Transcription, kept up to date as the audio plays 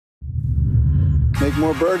make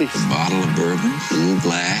more birdies. A bottle of bourbon, a little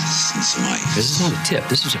glass, and some ice. This is not a tip.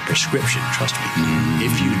 This is a prescription. Trust me.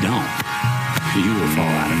 If you don't, you will fall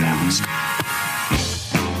out of balance.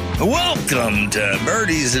 Welcome to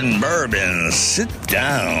Birdies and Bourbon. Sit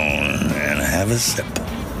down and have a sip.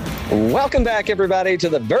 Welcome back, everybody, to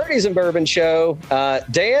the Birdies and Bourbon Show.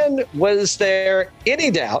 Dan, was there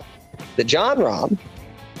any doubt that Jon Rahm,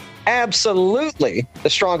 absolutely the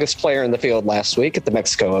strongest player in the field last week at the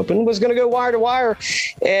Mexico Open, was going to go wire to wire?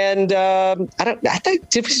 And I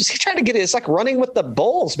think he's trying to get his, like, running with the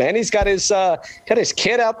bulls, man. He's got his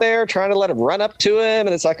kid out there trying to let him run up to him,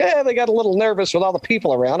 and it's like, they got a little nervous with all the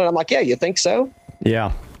people around, and I'm like, yeah, you think so?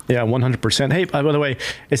 Yeah, 100%. Hey, by the way,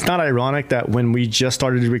 it's not ironic that when we just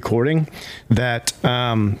started recording that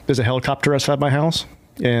there's a helicopter outside my house,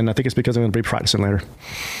 and I think it's because I'm going to be practicing later.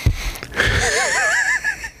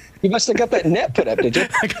 You must have got that net put up, did you?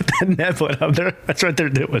 I got that net put up there. That's what they're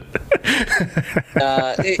doing.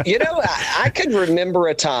 I can remember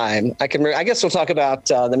a time. I guess we'll talk about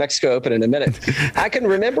the Mexico Open in a minute. I can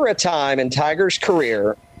remember a time in Tiger's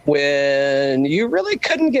career when you really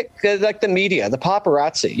couldn't get, like, the media, the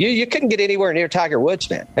paparazzi. You couldn't get anywhere near Tiger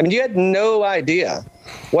Woods, man. I mean, you had no idea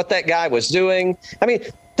what that guy was doing. I mean,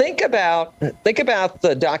 think about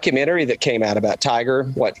the documentary that came out about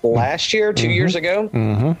Tiger, last year, 2 years ago?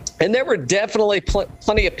 Mm-hmm. And there were definitely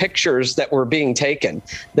plenty of pictures that were being taken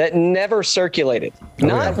that never circulated.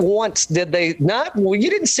 Not once did they, you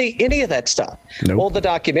didn't see any of that stuff. Nope. Well, the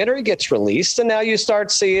documentary gets released, and now you start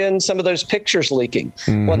seeing some of those pictures leaking.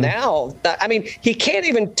 Mm-hmm. Well, now, I mean,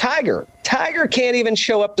 Tiger can't even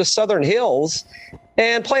show up to Southern Hills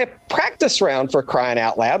and play a practice round, for crying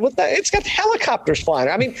out loud. It's got helicopters flying.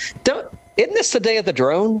 I mean, isn't this the day of the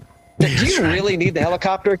drone? Do you really need the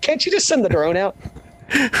helicopter? Can't you just send the drone out?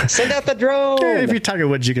 Send out the drone. Yeah, if you're Tiger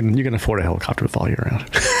Woods, you can afford a helicopter to follow you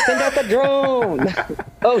around. Send out the drone.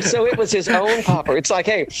 Oh, so it was his own popper. It's like,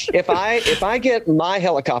 hey, if I get my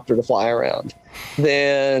helicopter to fly around,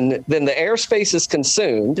 then the airspace is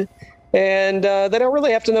consumed. And they don't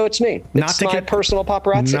really have to know it's me. It's my personal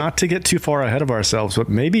paparazzi. Not to get too far ahead of ourselves, but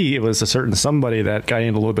maybe it was a certain somebody that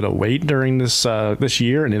gained a little bit of weight during this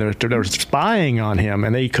year, and they were spying on him,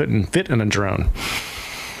 and they couldn't fit in a drone.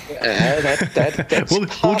 That's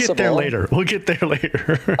we'll get there later.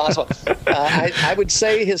 Possible. I would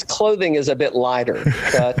say his clothing is a bit lighter,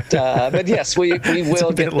 but yes, we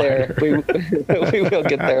will get there. We will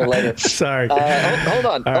get there later. Sorry. Hold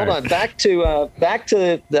on. Back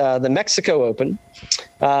to the Mexico Open.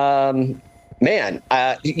 Man,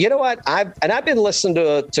 you know what? I've been listening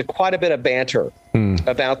to quite a bit of banter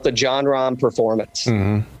about the Jon Rahm performance,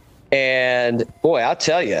 and boy, I'll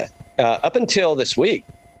tell you, up until this week,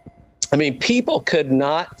 I mean, people could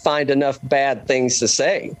not find enough bad things to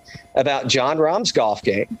say about Jon Rahm's golf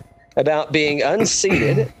game, about being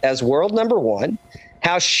unseated as world number one,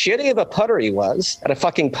 how shitty of a putter he was at a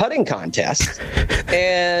fucking putting contest.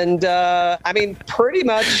 And I mean, pretty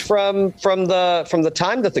much from the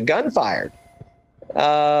time that the gun fired,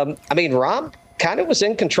 I mean, Rahm kind of was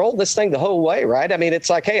in control of this thing the whole way, right? I mean, it's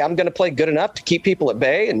like, hey, I'm going to play good enough to keep people at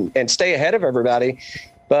bay and stay ahead of everybody.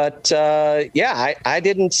 But, I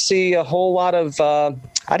didn't see a whole lot of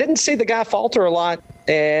I didn't see the guy falter a lot.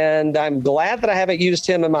 And I'm glad that I haven't used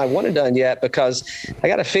him in my one and done yet, because I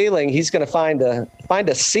got a feeling he's going to find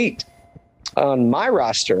a seat on my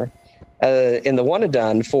roster in the one and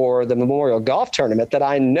done for the Memorial Golf Tournament that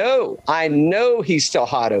I know he's still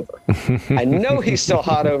hot over. I know he's still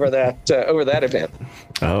hot over that event.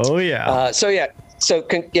 Oh, yeah. So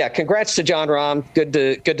congrats to Jon Rahm.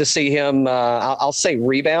 Good to see him. I'll say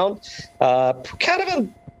rebound.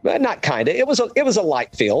 It was a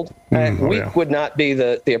light field. Weak would not be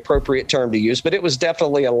the appropriate term to use, but it was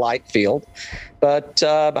definitely a light field. But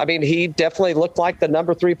I mean, he definitely looked like the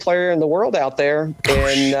number 3 player in the world out there,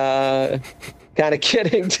 and kind of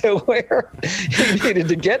getting to where he needed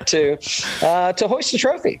to get to hoist the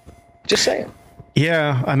trophy. Just saying.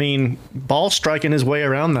 Yeah, I mean, ball striking his way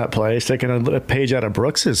around that place, taking a page out of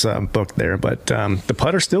Brooks's book there, but the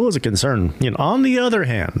putter still is a concern. You know, on the other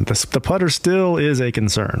hand, the putter still is a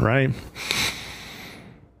concern, right?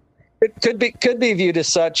 It could be viewed as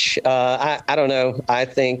such. I don't know. I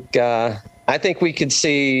think we could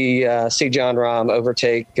see Jon Rahm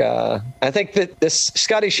overtake. I think that this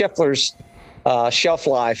Scotty Scheffler's shelf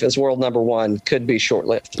life as world number 1 could be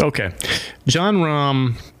short-lived. Okay, Jon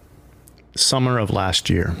Rahm. Summer of last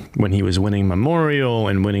year, when he was winning Memorial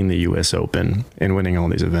and winning the U.S. Open and winning all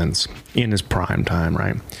these events in his prime time,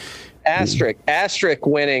 right? Asterisk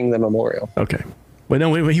winning the Memorial. Okay. Well,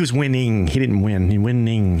 no, he was winning. He didn't win. He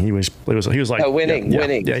was like winning.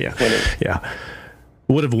 Winning. Yeah.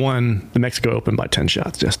 would have won the Mexico Open by 10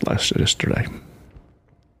 shots just yesterday.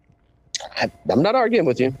 I'm not arguing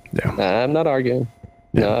with you. Yeah. I'm not arguing.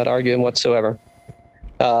 Yeah. Not arguing whatsoever.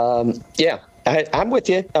 Yeah. I'm with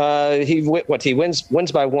you. He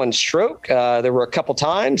wins by one stroke. There were a couple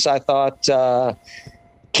times I thought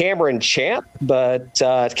Cameron Champ, but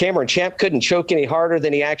Cameron Champ couldn't choke any harder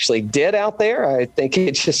than he actually did out there. I think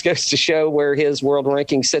it just goes to show where his world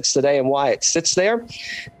ranking sits today and why it sits there.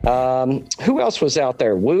 Who else was out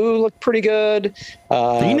there? Wu looked pretty good.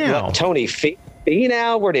 Tony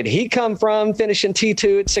Finau, where did he come from? Finishing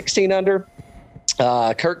T2 at 16 under.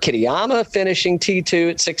 Kurt Kitayama finishing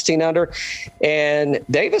T2 at 16 under, and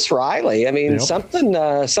Davis Riley. I mean,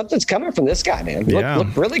 something's coming from this guy, man.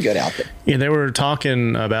 Looked really good out there. Yeah, they were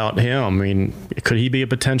talking about him. I mean, could he be a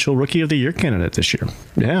potential Rookie of the Year candidate this year?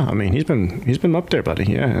 Yeah, I mean, he's been up there,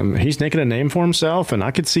 buddy. Yeah, he's making a name for himself, and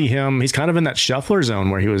I could see him. He's kind of in that shuffler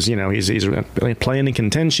zone where he was, he's playing in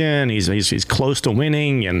contention. He's close to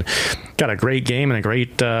winning, and got a great game and a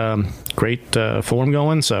great form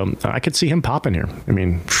going. So I could see him popping here. I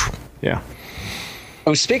mean, yeah.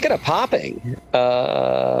 Oh, speaking of popping,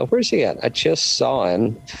 where's he at? I just saw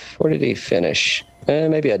him. Where did he finish?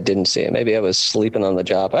 Maybe I didn't see it. Maybe I was sleeping on the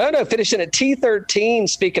job. I don't know. Finishing at T13.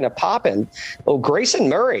 Speaking of popping, Grayson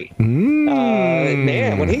Murray.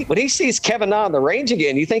 Man, when he sees Kevin Na on the range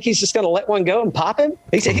again, you think he's just going to let one go and pop him?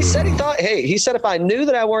 He said he said if I knew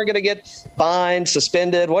that I weren't going to get fined,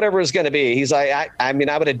 suspended, whatever it's going to be, he's like, I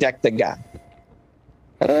would have decked the guy.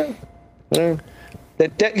 I don't know.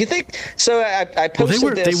 You think so? I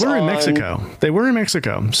posted they were in Mexico. They were in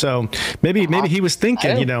Mexico. So maybe he was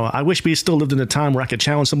thinking, I wish we still lived in a time where I could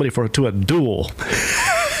challenge somebody to a duel.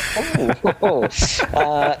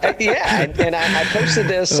 Yeah, and I posted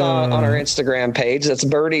this on our Instagram page. That's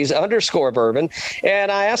birdies_bourbon,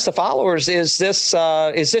 and I asked the followers, is this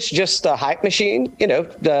just a hype machine?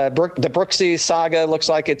 The Brooksy saga looks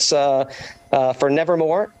like it's for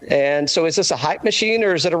Nevermore, and so is this a hype machine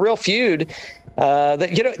or is it a real feud?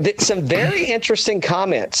 Some very interesting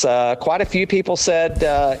comments. Quite a few people said,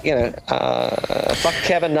 fuck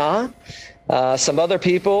Kevin Na. Some other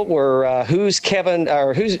people were, who's Grayson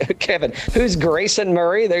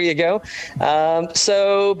Murray? There you go.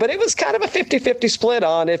 But it was kind of a 50-50 split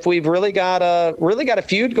on if we've really got a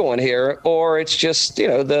feud going here, or it's just,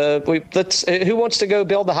 who wants to go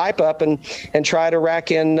build the hype up and try to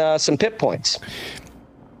rack in some pip points.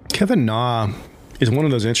 Kevin Na is one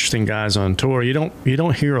of those interesting guys on tour. You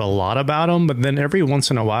don't hear a lot about him, but then every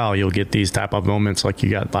once in a while you'll get these type of moments like you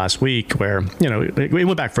got last week where, it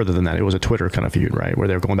went back further than that. It was a Twitter kind of feud, right? Where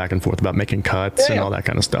they were going back and forth about making cuts and all that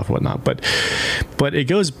kind of stuff, whatnot. But it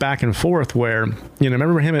goes back and forth where,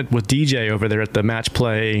 remember him with DJ over there at the match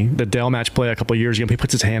play, the Dell match play a couple of years ago. He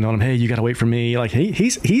puts his hand on him. Hey, you got to wait for me. Like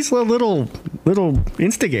he's a little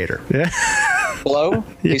instigator. Yeah. Slow?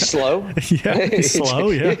 He's slow? Yeah, he's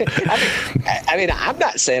slow, yeah. I mean, I'm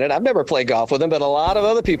not saying it. I've never played golf with him, but a lot of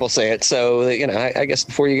other people say it. So, I guess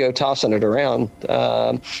before you go tossing it around.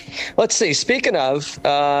 Let's see. Speaking of,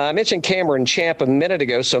 I mentioned Cameron Champ a minute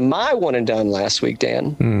ago. So my one and done last week,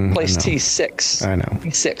 Dan, placed T6. I know.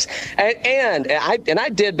 T6. And I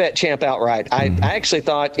did bet Champ outright. I actually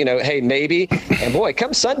thought, hey, maybe. And boy,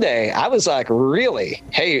 come Sunday, I was like, really?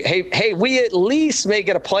 Hey, we at least may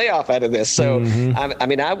get a playoff out of this. So,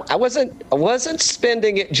 I wasn't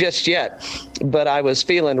spending it just yet, but I was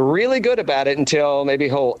feeling really good about it until maybe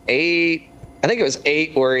hole 8. I think it was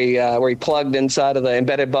 8 where he plugged inside of the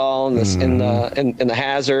embedded ball in the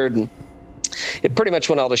hazard, and it pretty much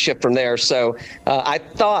went all to shit from there. So I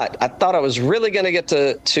thought I was really going to get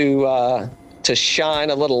to shine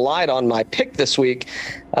a little light on my pick this week.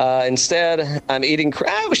 Instead, I'm eating.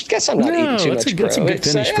 I guess I'm not eating too much. That's a good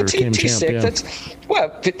finish for Cam Champ.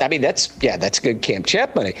 That's good Cam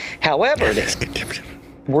Champ money. However,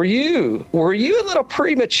 were you a little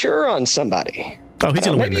premature on somebody? Oh, he's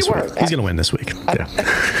going to win this week. He's going to win this week. Yeah.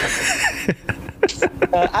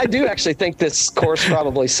 I do actually think this course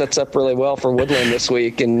probably sets up really well for Woodland this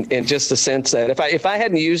week, in just the sense that if I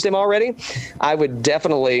hadn't used him already, I would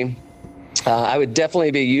definitely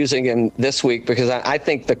be using him this week, because I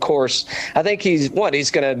think the course, he's going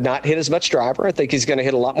to not hit as much driver. I think he's going to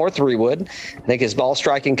hit a lot more 3-wood. I think his ball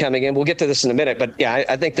striking coming in, we'll get to this in a minute, but yeah,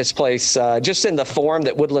 I think this place, just in the form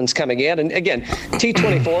that Woodland's coming in, and again,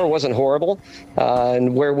 T24 wasn't horrible,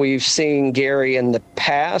 and where we've seen Gary in the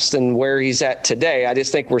past and where he's at today, I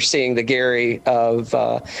just think we're seeing the Gary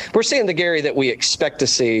that we expect to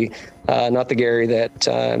see, not the Gary that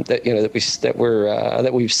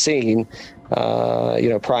we've seen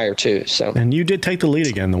prior to. So, and you did take the lead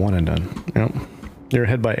again, the one and done. Yep. You're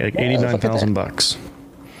ahead by $89,000.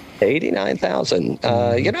 89,000.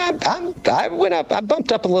 I went up. I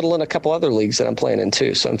bumped up a little in a couple other leagues that I'm playing in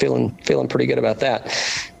too. So I'm feeling pretty good about that.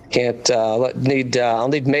 I'll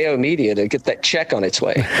need Mayo Media to get that check on its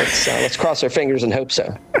way. Let's cross our fingers and hope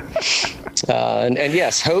so. And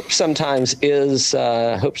yes, hope sometimes is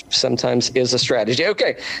a strategy.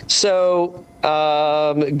 Okay, so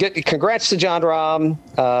congrats to John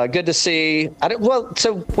Rahm. Good to see.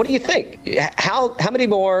 So what do you think? How many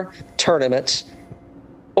more tournaments,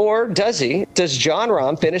 or does John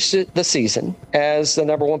Rahm finish the season as the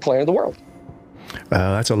number one player in the world?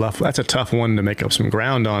 That's a tough one to make up some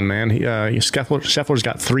ground on, man. Scheffler's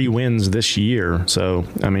got 3 wins this year, so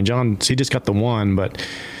I mean, he just got the one, but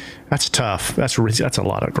that's tough. That's a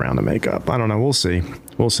lot of ground to make up. I don't know. We'll see.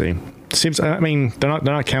 Seems. I mean, they're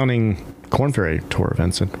not counting Korn Ferry Tour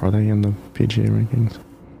events, are they in the PGA rankings?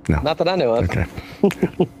 No, not that I know of. Okay.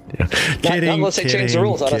 Yeah. Kidding. Not unless they change the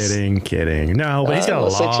rules on us. Kidding. No, but he's got a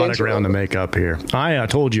lot of ground to make up here. I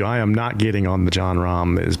told you I am not getting on the John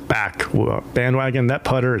Rahm is back bandwagon. That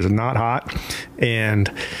putter is not hot,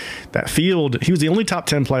 and that field. He was the only top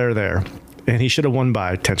 10 player there, and he should have won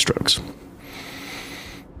by 10 strokes.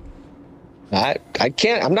 I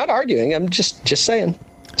can't. I'm not arguing. I'm just saying.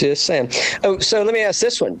 Just saying. Oh, so let me ask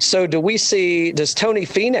this one. So does Tony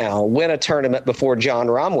Finau win a tournament before John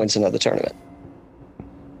Rahm wins another tournament?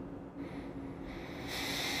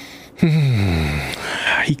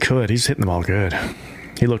 He could. He's hitting the ball good.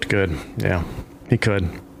 He looked good. Yeah, he could.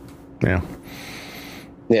 Yeah.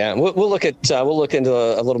 Yeah, we'll look into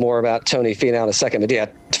a little more about Tony Finau in a second. But yeah,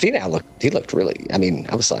 Finau looked really. I mean,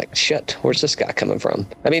 I was like, shit, where's this guy coming from?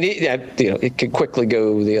 I mean, it could quickly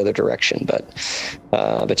go the other direction, but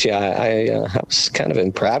yeah, I was kind of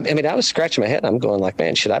impressed. I mean, I was scratching my head. I'm going like,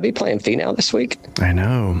 man, should I be playing Finau this week? I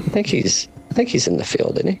know. I think he's in the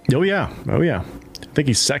field, isn't he? Oh yeah. I think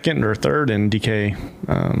he's second or third in DK.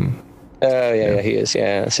 Oh yeah, he is.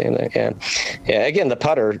 Yeah, same thing. Yeah. Again, the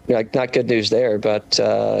putter, like, not good news there, but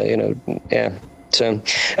yeah. So,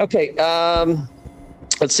 okay.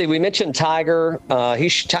 Let's see. We mentioned Tiger.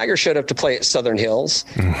 Tiger showed up to play at Southern Hills,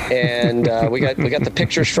 and we got the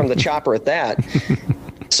pictures from the chopper at that.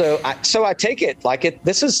 So I take it like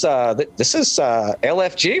this is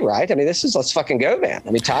LFG, right? I mean, let's fucking go, man.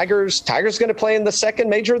 I mean, Tiger's going to play in the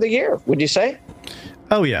second major of the year. Would you say?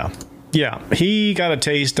 Oh yeah. Yeah, he got a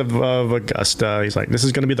taste of Augusta. He's like, this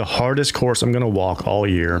is going to be the hardest course I'm going to walk all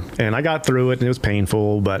year. And I got through it, and it was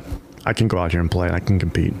painful, but I can go out here and play, and I can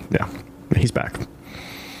compete. Yeah, he's back.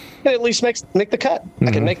 At least make the cut. Mm-hmm.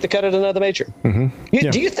 I can make the cut at another major. Mm-hmm.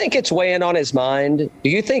 Do you think it's weighing on his mind? Do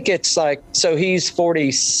you think it's like, so he's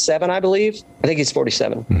 47, I believe? I think he's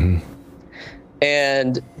 47. Mm-hmm.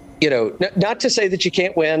 And, not to say that you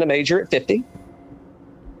can't win a major at 50.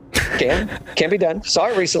 Can be done. Saw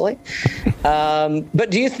it recently. But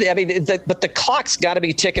do you but the clock's got to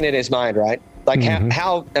be ticking in his mind, right? Like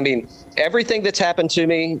how I mean, everything that's happened to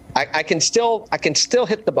me, I can still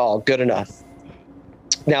hit the ball good enough.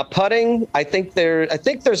 Now putting, I think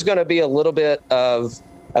there's going to be a little bit of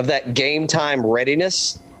that game time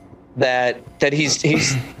readiness that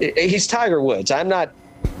he's Tiger Woods. I'm not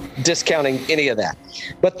discounting any of that,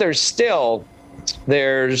 but there's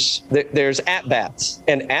at bats,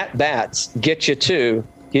 and at bats get you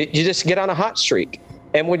you just get on a hot streak.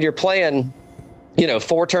 And when you're playing,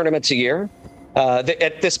 4 tournaments a year,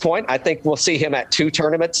 at this point, I think we'll see him at 2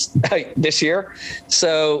 tournaments this year.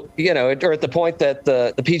 So, or at the point that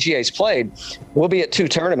the PGA's played, we'll be at 2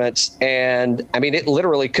 tournaments. And I mean, it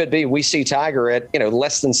literally could be, we see Tiger at,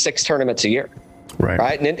 less than 6 tournaments a year.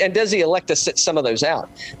 Right. And does he elect to sit some of those out?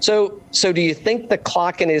 So do you think the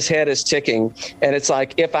clock in his head is ticking? And it's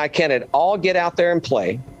like, if I can at all get out there and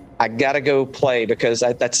play, I got to go play, because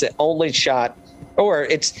that's the only shot. Or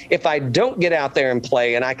it's, if I don't get out there and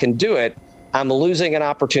play and I can do it, I'm losing an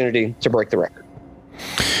opportunity to break the record.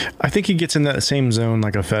 I think he gets in that same zone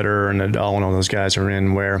like a Federer and Nadal and all those guys are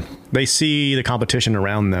in, where they see the competition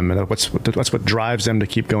around them, and that's what drives them to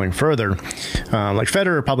keep going further. Like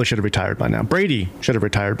Federer probably should have retired by now. Brady should have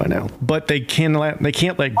retired by now, but they can't let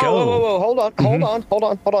go. Whoa, hold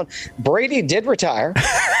on. Brady did retire.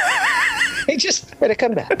 He just made a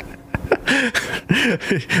comeback.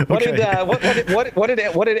 What did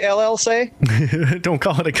LL say? Don't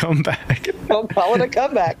call it a comeback. Don't call it a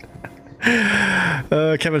comeback.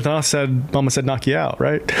 Kevin Haas said, "Mama said knock you out,"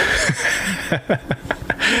 right?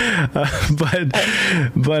 But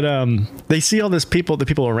they see all the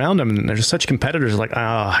people around them, and they're just such competitors. Like,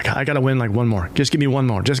 I got to win like one more. Just give me one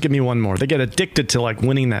more. They get addicted to like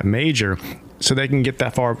winning that major. so they can get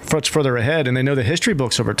that much further ahead, and they know the history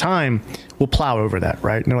books over time will plow over that,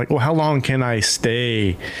 right? And they're like, well, how long can I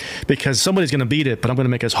stay? Because somebody's going to beat it, but I'm going to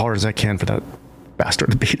make it as hard as I can for that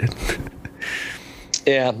bastard to beat it.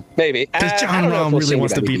 Yeah, maybe. Because John Rahm really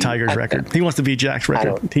wants to beat Tiger's record. He wants to beat Jack's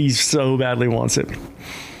record. He so badly wants it.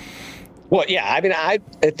 Well, yeah. I mean,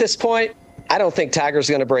 at this point, I don't think Tiger's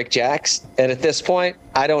going to break Jack's. And at this point,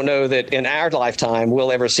 I don't know that in our lifetime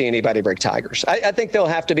we'll ever see anybody break Tiger's. I think there'll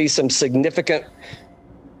have to be some significant.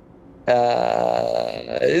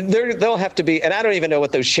 There'll have to be, and I don't even know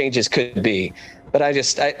what those changes could be. But I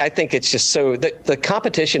think it's just so the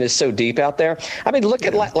competition is so deep out there. I mean, look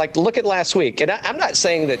at last week, and I'm not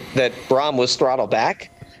saying that Rahm was throttled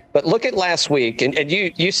back, but look at last week, and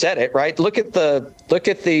you said it right. Look at the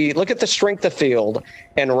strength of field,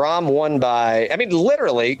 and Rahm won by. I mean,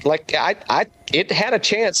 literally, like it had a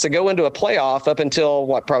chance to go into a playoff up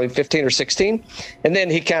until probably 15 or 16, and then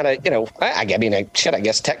he kind of I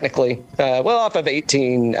guess technically off of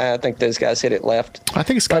 18. I think those guys hit it left. I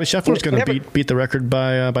think Scotty Scheffler's going to beat the record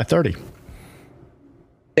by 30.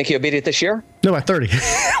 Think he'll beat it this year? No, by 30.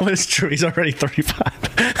 Well, it's true. He's already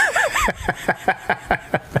 35.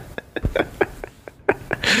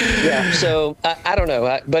 Yeah, so I don't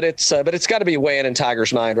know, but it's got to be weighing in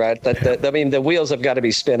Tiger's mind, right? I mean, the wheels have got to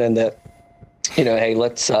be spinning. That hey,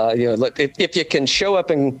 let's if you can show up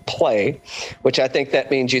and play, which I think that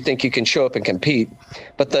means you think you can show up and compete.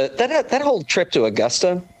 But that whole trip to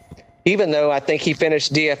Augusta, even though I think he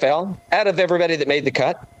finished DFL out of everybody that made the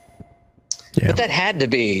cut, but that had to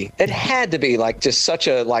be like just such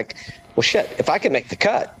a well, shit. If I can make the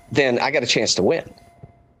cut, then I got a chance to win.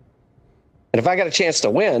 And if I got a chance to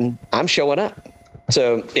win, I'm showing up.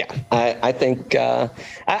 So yeah, I think I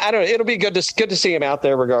don't know. It'll be good to see him out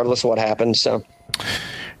there, regardless of what happens. So,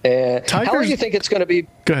 how long do you think it's going to be?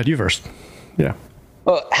 Go ahead, you first. Yeah.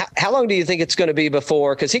 Well, how long do you think it's going to be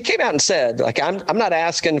before? Because he came out and said, like, I'm not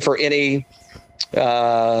asking for any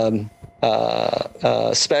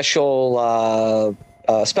special.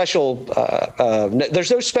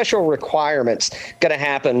 There's no special requirements going to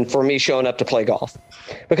happen for me showing up to play golf.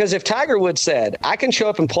 Because if Tiger Woods said, I can show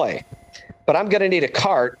up and play, but I'm going to need a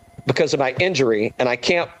cart because of my injury and I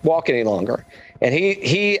can't walk any longer. And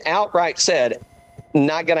he outright said,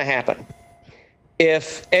 not going to happen.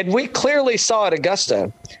 And we clearly saw at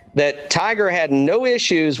Augusta that Tiger had no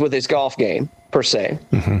issues with his golf game per se.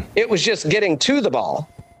 Mm-hmm. It was just getting to the ball.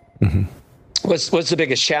 Mm-hmm. was the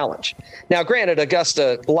biggest challenge. Now, granted,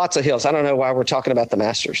 Augusta, lots of hills. I don't know why we're talking about the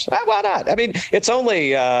Masters. Why not? I mean, it's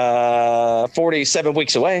only 47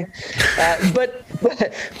 weeks away. But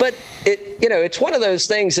it, it's one of those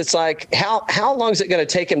things. It's like, how long is it going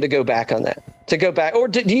to take him to go back on that? To go back, or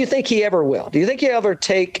do you think he ever will? Do you think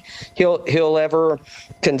he'll ever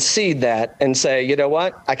concede that and say, you know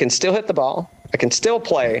what, I can still hit the ball, I can still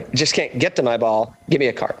play, just can't get to my ball. Give me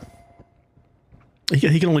a cart.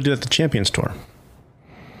 He can only do that at the Champions Tour.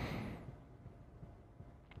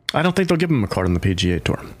 I don't think they'll give him a card on the PGA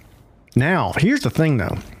Tour. Now, here's the thing,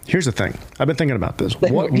 though. Here's the thing. I've been thinking about this.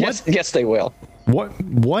 Yes, they will.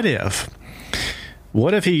 What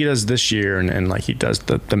if he does this year and like he does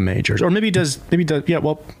the majors, or maybe he does. Yeah,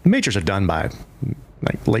 well, majors are done by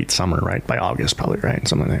like late summer, right? By August, probably, right?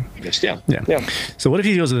 Something like that. Yeah. So what if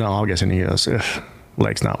he goes in August and he goes,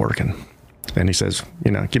 leg's not working, and he says,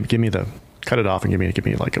 give me the. Cut it off and give me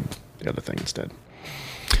like the other thing instead.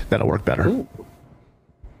 That'll work better. Ooh.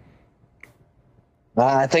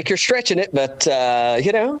 I think you're stretching it, but I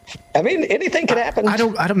mean, anything could happen.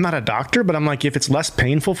 I'm not a doctor, but I'm like, if it's less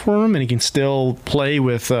painful for him and he can still play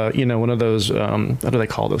with, one of those, what do they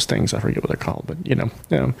call those things? I forget what they're called, but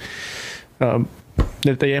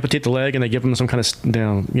they amputate the leg and they give him some kind of,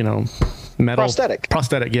 metal prosthetic,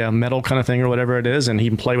 metal kind of thing or whatever it is, and he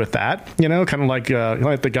can play with that, kind of like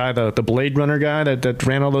the guy, the Blade Runner guy that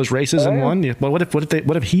ran all those races and won. Well, what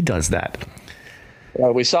if he does that?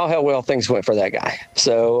 We saw how well things went for that guy,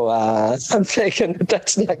 so I'm thinking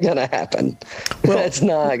that's not going to happen. That's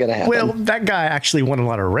not going to happen. Well, that guy actually won a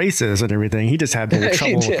lot of races and everything. He just had a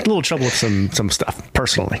little trouble with some stuff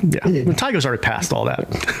personally. Yeah, Tiger's already passed all that.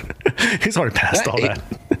 He's already passed all that.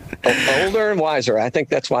 Older and wiser. I think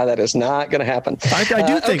that's why that is not going to happen.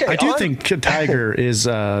 I do think Tiger is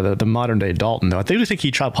the modern day Dalton, though. I do think he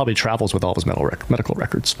probably travels with all of his medical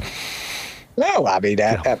records. No, I mean,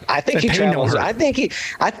 I think he travels. I think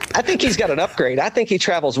he's got an upgrade. I think he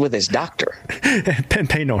travels with his doctor.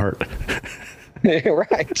 Pay no hurt.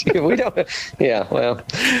 Right. We don't. Yeah. Well,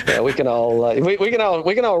 we can all we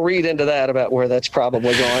can all read into that about where that's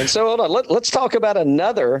probably going. So hold on. Let's talk about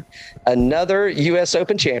another U.S.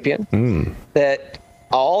 Open champion that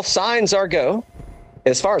all signs are go,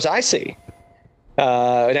 as far as I see,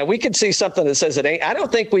 Now we could see something that says it ain't. I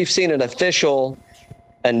don't think we've seen an official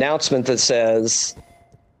announcement that says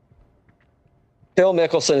Phil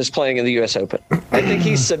Mickelson is playing in the U.S. Open. I think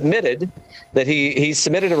he submitted that he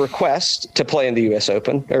submitted a request to play in the U.S.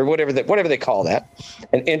 Open, or whatever they call that,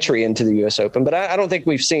 an entry into the U.S. Open. But I don't think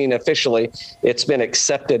we've seen officially it's been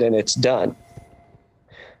accepted and it's done.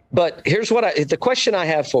 But here's the question I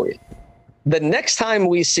have for you: the next time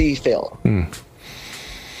we see Phil.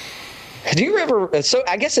 Do you remember? So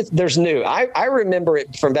I guess there's new. I remember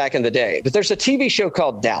it from back in the day, but there's a TV show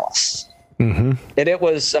called Dallas. And it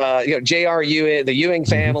was, J.R. Ewing, the Ewing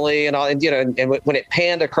family, and all, and when it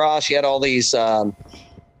panned across, you had all these oil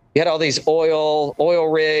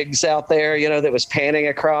rigs out there, that was panning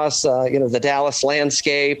across, the Dallas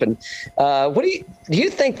landscape. And do you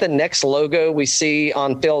think the next logo we see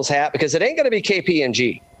on Phil's hat, because it ain't going to be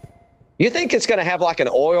KPMG, you think it's going to have like an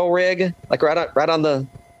oil rig, like right on the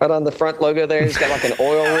front logo there? He's got like an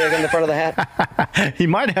oil rig on the front of the hat. He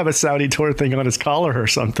might have a Saudi tour thing on his collar or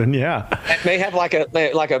something. Yeah, it may have like an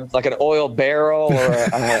oil barrel or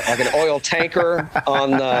like an oil tanker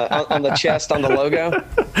on the chest on the logo.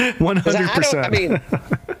 100%. I mean,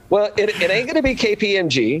 well, it ain't going to be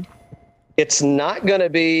KPMG. It's not going to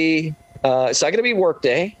be. It's not going to be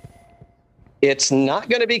Workday. It's not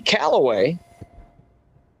going to be Callaway.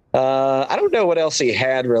 I don't know what else he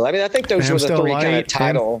had really. I mean, I think those were the three kind of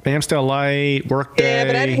title. Amstel Light, Workday. Yeah,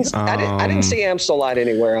 but I didn't see Amstel Light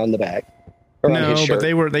anywhere on the back. No, but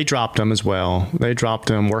they dropped them as well. They dropped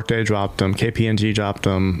them. Workday dropped them. KPMG dropped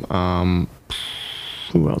them.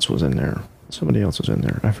 Who else was in there? Somebody else was in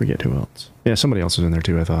there. I forget who else. Yeah, somebody else was in there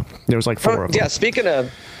too, I thought. There was like four of them. Yeah, speaking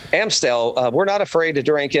of Amstel, we're not afraid to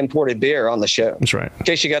drink imported beer on the show. That's right. In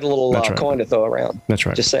case you got a little coin to throw around. That's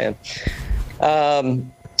right. Just saying.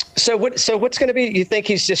 So what's going to be? You think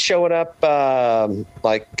he's just showing up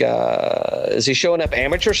is he showing up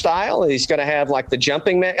amateur style? He's going to have like the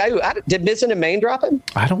jumping man. Did Mizzen and Main drop him?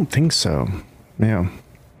 I don't think so. Yeah.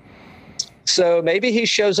 So maybe he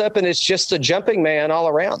shows up and it's just a jumping man all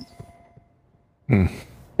around.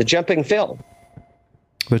 The jumping Phil.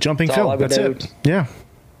 The jumping Phil. That's it. Yeah.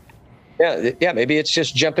 Yeah. Maybe it's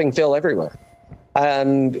just jumping Phil everywhere.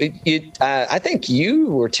 I think you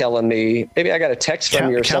were telling me, maybe I got a text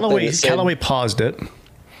from you or something. Callaway paused it.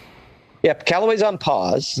 Yeah, Callaway's on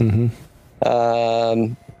pause.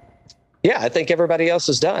 I think everybody else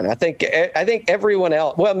is done. I think everyone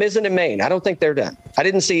else. Well, Mizzen and Main, I don't think they're done. I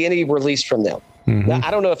didn't see any release from them. Now,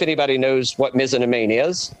 I don't know if anybody knows what Mizzen and Main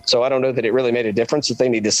is, so I don't know that it really made a difference if they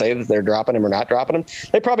need to say that they're dropping him or not dropping him.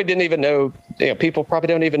 They probably didn't even know. People probably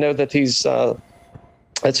don't even know that he's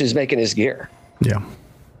making his gear. Yeah.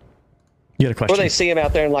 You had a question. Or they see him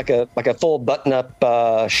out there in like a full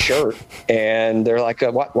button-up shirt, and they're like,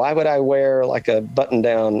 "Why would I wear like a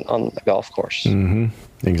button-down on the golf course?"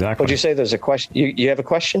 Exactly. Would you say there's a question? You have a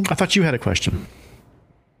question? I thought you had a question.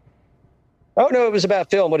 Oh no, it was about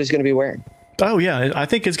Phil and what he's going to be wearing. Oh yeah, I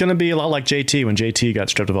think it's going to be a lot like JT when JT got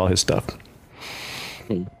stripped of all his stuff.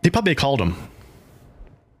 He probably called him.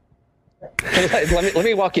 Let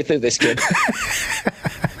me walk you through this, kid.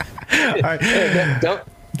 All right.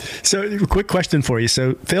 So, quick question for you.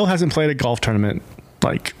 So, Phil hasn't played a golf tournament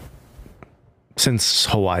like since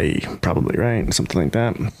Hawaii, probably, right? Something like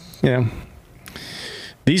that. Yeah.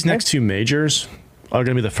 These next two majors are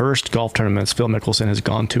going to be the first golf tournaments Phil Mickelson has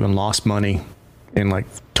gone to and lost money in like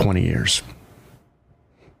 20 years.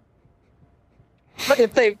 But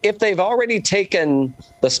if they've already taken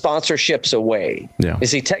the sponsorships away,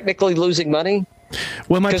 is he technically losing money?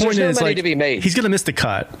 Well, my point is, like, to be made. He's going to miss the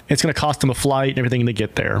cut. It's going to cost him a flight and everything to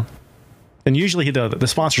get there. And usually the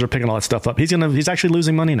sponsors are picking all that stuff up. He's actually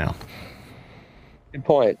losing money now. Good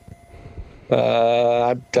point.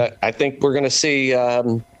 I think we're going to see. I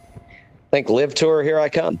think Live Tour, here I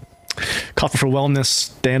come. Coffee for Wellness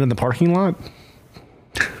stand in the parking lot.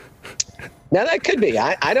 Now that could be.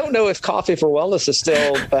 I don't know if Coffee for Wellness is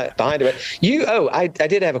still behind it. I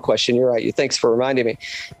did have a question. You're right. Thanks for reminding me.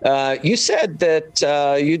 You said that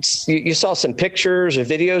you saw some pictures or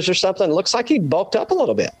videos or something. It looks like he bulked up a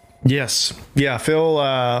little bit. Yes. Yeah. Phil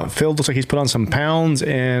looks like he's put on some pounds,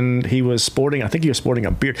 and he was sporting. I think he was sporting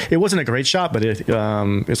a beard. It wasn't a great shot, but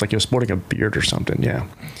it's like he was sporting a beard or something. Yeah.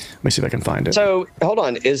 Let me see if I can find it. So hold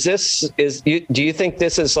on. Do you think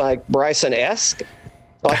this is like Bryson-esque?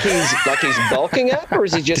 Like he's bulking up, or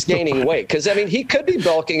is he just gaining weight? Because I mean, he could be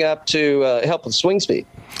bulking up to help with swing speed.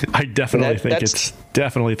 I definitely think it's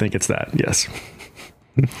that. Yes.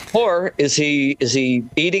 Or is he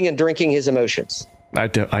eating and drinking his emotions?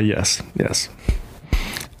 Yes.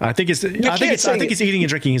 I think he's eating and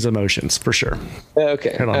drinking his emotions for sure.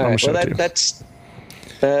 Okay. Hold on, right. Well,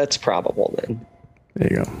 that's probable then. There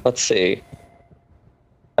you go. Let's see.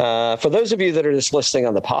 For those of you that are just listening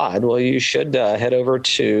on the pod, well, you should head over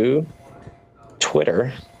to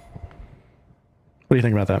Twitter. What do you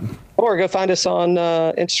think about that? Or go find us on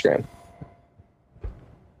Instagram.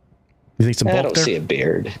 You think some bulk I don't there? see a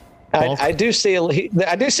beard. Bulk? I do see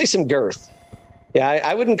some girth. Yeah,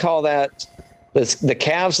 I wouldn't call that. The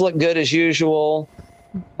calves look good as usual,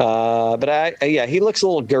 but he looks a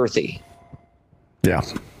little girthy. Yeah.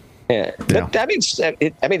 Yeah. Yeah. But,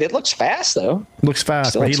 it looks fast though. Looks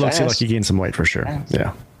fast, Still but he looks fast. like he gained some weight for sure.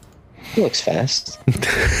 Yeah. He looks fast.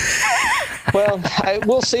 Well,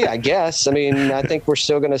 we'll see. I guess. I mean, I think we're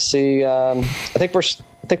still going to see. I think we're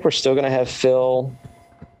still going to have Phil.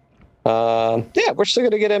 We're still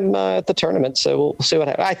going to get him at the tournament, so we'll see what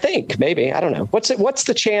happens. I think maybe. I don't know. What's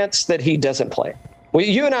the chance that he doesn't play? Well,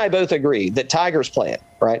 you and I both agree that Tiger's playing,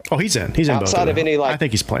 right? Oh, he's in. He's in Outside both of any, like, I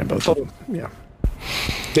think he's playing both of them. Yeah.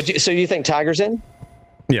 But so you think Tiger's in?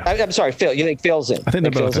 Yeah. I'm sorry, Phil. You think Phil's in? I think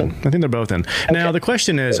they're both Phil's in. I think they're both in. Now, the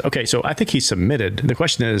question is, okay, so I think he's submitted. The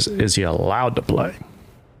question is he allowed to play?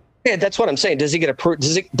 Yeah, that's what I'm saying. Does he get approved?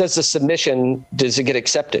 Does the submission, does it get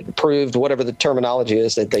accepted, approved, whatever the terminology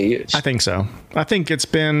is that they use? I think so. I think it's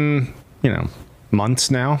been, months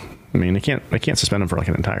now. I mean, they can't suspend him for like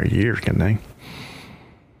an entire year, can they?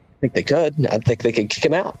 I think they could. I think they could kick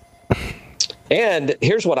him out. And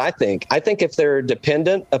here's what I think. I think if they're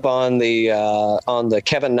dependent upon the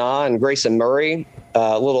Kevin Na and Grayson Murray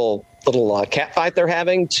little cat fight they're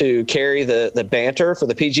having to carry the banter for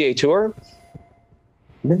the PGA Tour,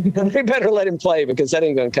 they better let him play because that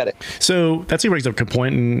ain't going to cut it. So that's a brings up a good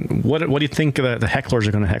point. And what do you think the hecklers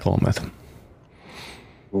are going to heckle him with?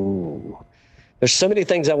 Ooh. There's so many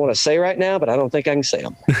things I want to say right now, but I don't think I can say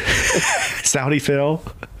them. Saudi Phil.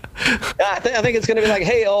 I think it's going to be like,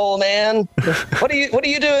 "Hey, old man, what are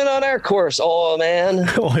you doing on our course, old man?"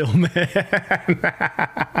 Oil man.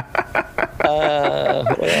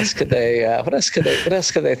 What else could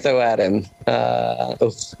they throw at him? I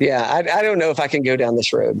don't know if I can go down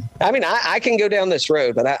this road. I mean, I can go down this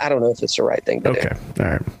road, but I don't know if it's the right thing to do. Okay, all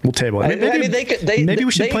right, we'll table it. Maybe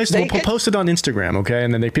we should post it on Instagram, okay,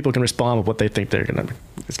 and then people can respond with what they think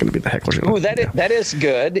it's gonna be the hecklers. Oh, that is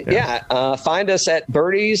good. Yeah. Find us at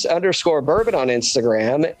birdies_bourbon on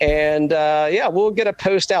Instagram, and we'll get a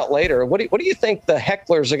post out later. What do you think the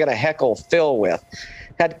hecklers are going to heckle Phil with?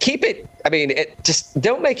 Keep it. I mean, just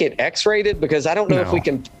don't make it X-rated because I don't know if we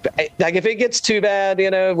can. Like, if it gets too bad,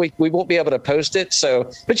 we won't be able to post it.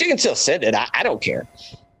 So, but you can still send it. I don't care.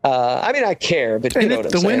 I mean, I care, but you know what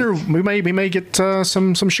I'm saying. Winner, we may get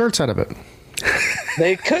some shirts out of it.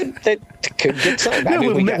 They could get some.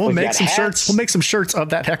 We'll make some shirts. We'll make some shirts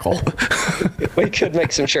of that heckle. We could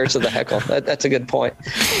make some shirts of the heckle. That's a good point.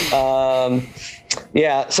 So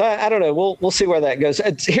I don't know. We'll see where that goes.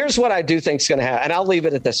 Here's what I do think is going to happen, and I'll leave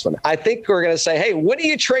it at this one. I think we're going to say, "Hey, what are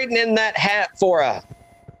you trading in that hat for?"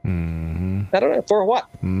 Mm-hmm. I don't know for what.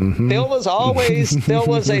 Mm-hmm. Phil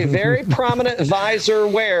was a very prominent visor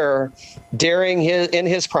wearer in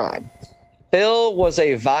his prime. Phil was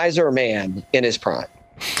a visor man in his prime.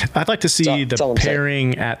 I'd like to see the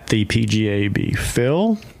pairing at the PGA be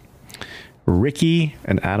Phil, Ricky,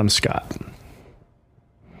 and Adam Scott.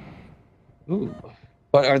 Ooh.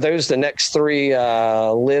 But are those the next three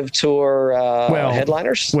Live Tour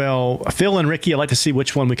headliners? Well, Phil and Ricky, I'd like to see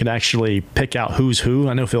which one we can actually pick out who's who.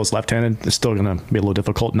 I know Phil's left-handed. It's still going to be a little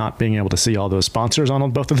difficult not being able to see all those sponsors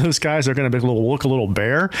on both of those guys. They're going to look a little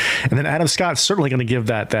bare. And then Adam Scott's certainly going to give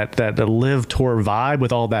that Live Tour vibe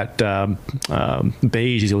with all that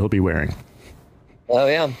beige he'll be wearing. Oh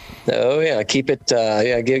yeah. Keep it.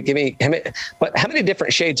 Give me. How many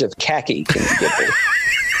different shades of khaki can you give me?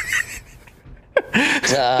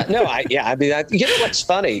 I mean, you know what's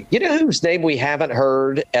funny? You know whose name we haven't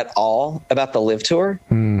heard at all about the Live Tour?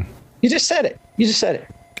 You just said it.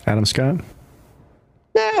 Adam Scott?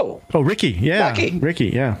 No. Oh, Ricky. Yeah. Ricky.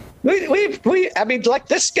 Yeah. I mean, like,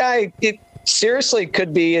 this guy, it seriously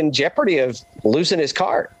could be in jeopardy of losing his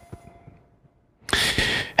card.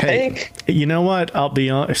 Hey, you know what? I'll be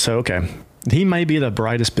honest. So, okay. He may be the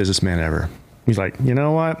brightest businessman ever. He's like, you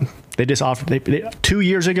know what? They just offered 2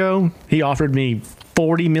 years ago. He offered me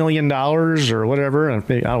 $40 million or whatever,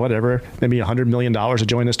 maybe $100 million to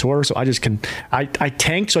join this tour. So I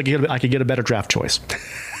tanked so I could get a better draft choice.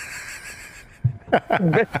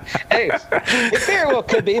 Hey, it very well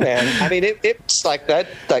could be, man. I mean, it's like that.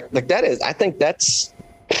 Like that is. I think that's.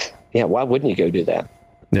 Yeah. Why wouldn't you go do that?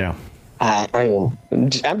 Yeah.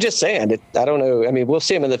 I'm just saying. I don't know. I mean, we'll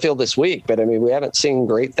see him in the field this week, but I mean, we haven't seen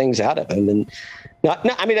great things out of him. And No,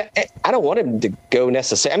 I mean, I don't want him to go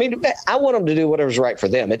necessarily. I mean, I want him to do whatever's right for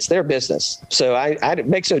them. It's their business. So it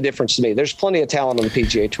makes no difference to me. There's plenty of talent on the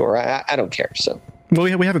PGA Tour. I don't care. So.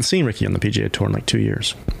 Well, we haven't seen Ricky on the PGA Tour in like 2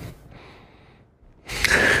 years.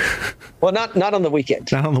 Well, not on the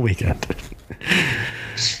weekend. Not on the weekend.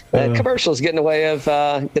 Commercials get in the way of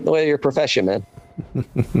your profession, man.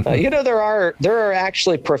 There are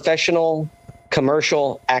actually professional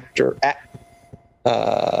commercial actors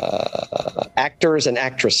and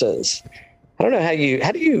actresses. I don't know how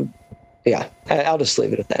do you. Yeah, I'll just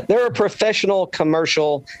leave it at that. There are professional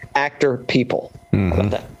commercial actor people. Mm-hmm. How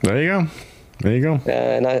about that? There you go. There you go.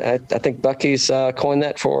 And I think Bucky's coined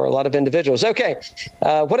that for a lot of individuals. Okay.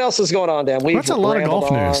 What else is going on, Dan? That's a lot of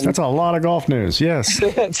golf news. That's a lot of golf news. Yes.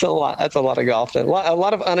 That's a lot of golf. A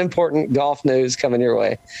lot of unimportant golf news coming your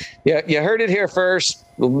way. Yeah, you heard it here first.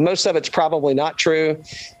 Most of it's probably not true.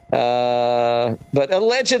 But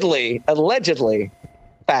allegedly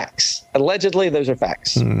facts. Allegedly, those are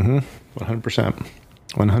facts. 100%.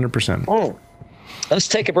 100%. Oh. Let's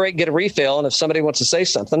take a break, get a refill, and if somebody wants to say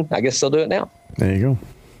something, I guess they'll do it now. There you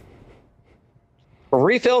go.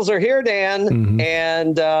 Refills are here, Dan,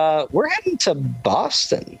 and we're heading to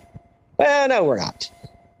Boston. Well, no, we're not.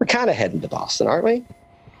 We're kind of heading to Boston, aren't we?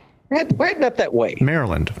 We're heading up that way.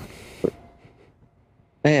 Maryland.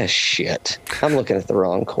 Shit. I'm looking at the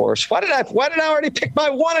wrong course. Why did I already pick my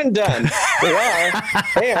one and done? We are.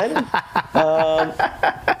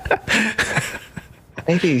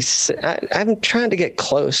 And maybe I'm trying to get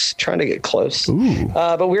close.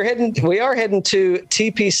 But we are heading to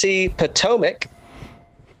TPC Potomac.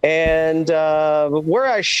 And where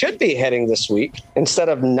I should be heading this week, instead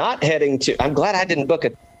of not heading to, I'm glad I didn't book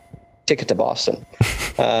a ticket to Boston.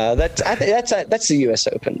 That's the U.S.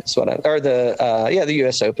 Open. Is what the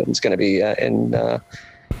U.S. Open is going to be in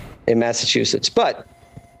Massachusetts. But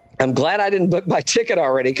I'm glad I didn't book my ticket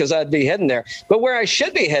already because I'd be heading there. But where I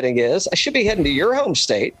should be heading to your home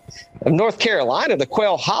state of North Carolina, the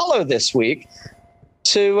Quail Hollow this week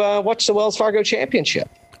to watch the Wells Fargo Championship.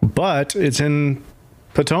 But it's in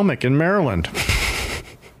Potomac in Maryland.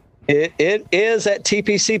 It is at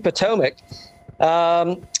TPC Potomac.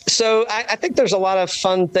 So I think there's a lot of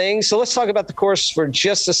fun things. So let's talk about the course for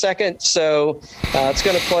just a second. So it's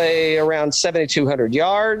going to play around 7,200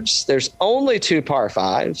 yards. There's only 2 par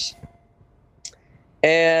 5s.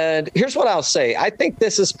 And here's what I'll say. I think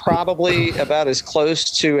this is probably about as close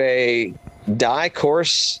to a die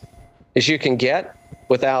course as you can get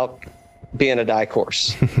without being a die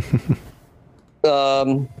course.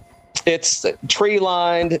 It's tree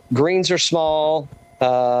lined. Greens are small.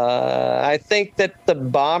 I think that the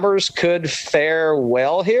Bombers could fare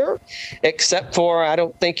well here, except for I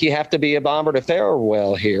don't think you have to be a Bomber to fare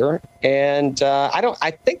well here. And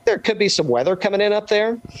I think there could be some weather coming in up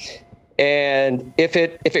there. And if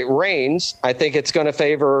it rains, I think it's going to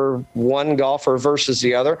favor one golfer versus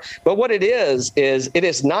the other. But what it is it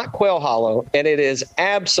is not Quail Hollow, and it is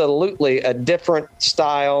absolutely a different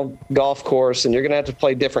style golf course, and you're going to have to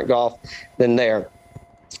play different golf than there.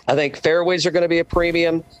 I think fairways are going to be a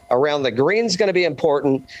premium. Around the greens going to be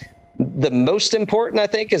important. The most important, I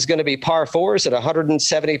think, is going to be par 4s at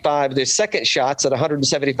 175. The second shots at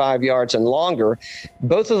 175 yards and longer.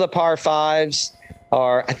 Both of the par 5s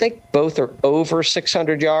I think both are over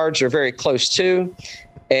 600 yards or very close to.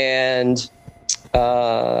 And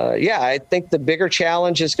I think the bigger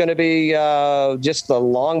challenge is going to be just the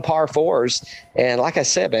long par 4s. And like I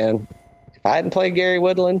said, man, if I hadn't played Gary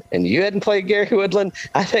Woodland and you hadn't played Gary Woodland,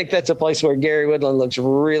 I think that's a place where Gary Woodland looks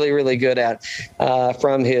really, really good at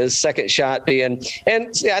from his second shot being.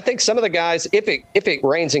 And I think some of the guys, if it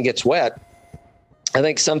rains and gets wet, I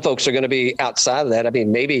think some folks are going to be outside of that. I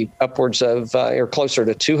mean, maybe upwards of or closer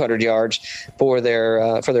to 200 yards for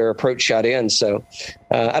their approach shot in. So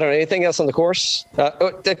I don't know. Anything else on the course? I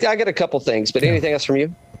got a couple things, but anything else from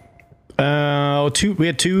you? We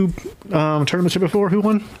had 2 tournaments here before. Who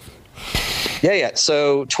won? Yeah.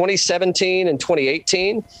 So 2017 and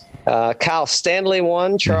 2018, Kyle Stanley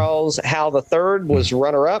won. Charles Howell III was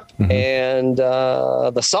runner-up, and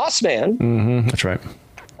the Sauce Man. That's right.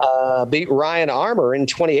 Beat Ryan Armour in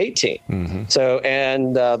 2018. So,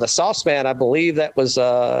 and the Sauce Man, I believe that was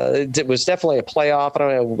it was definitely a playoff. I don't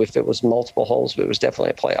know if it was multiple holes, but it was definitely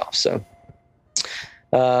a playoff. So,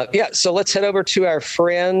 so let's head over to our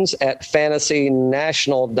friends at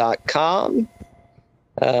fantasynational.com.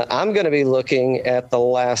 I'm going to be looking at the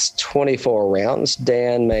last 24 rounds.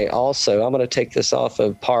 Dan may also. I'm going to take this off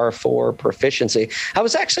of par 4 proficiency. I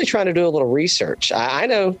was actually trying to do a little research. I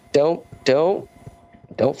know, don't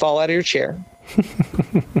fall out of your chair.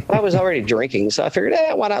 I was already drinking, so I figured,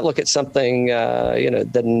 why not look at something,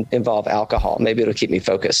 that doesn't involve alcohol? Maybe it'll keep me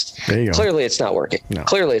focused. There you go. Clearly, it's not working. No.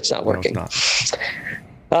 Clearly, it's not working. No, it's not.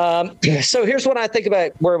 So here's what I think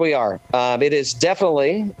about where we are. It is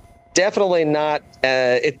definitely not.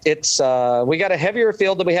 We got a heavier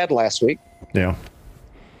field than we had last week. Yeah.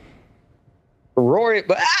 Rory,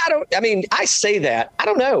 but I say that. I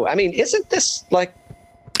don't know. I mean, isn't this like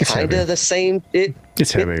kind of the same?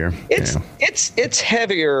 It's heavier. It's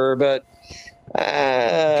heavier, but not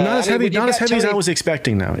as heavy. Not as heavy as I was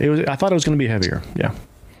expecting. Though I thought it was going to be heavier. Yeah.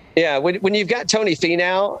 Yeah, when you've got Tony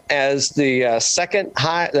Finau as the second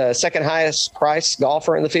highest priced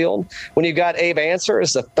golfer in the field, when you've got Abe Answer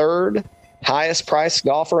as the third highest priced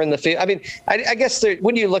golfer in the field. I mean, I guess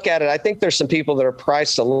when you look at it, I think there's some people that are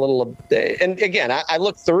priced a little. And again, I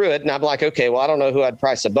look through it and I'm like, okay, well, I don't know who I'd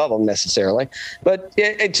price above them necessarily, but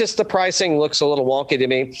it just the pricing looks a little wonky to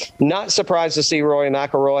me. Not surprised to see Rory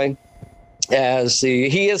McIlroy.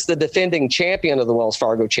 He is the defending champion of the Wells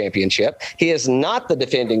Fargo Championship. He is not the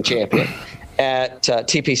defending champion at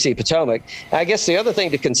TPC Potomac. I guess the other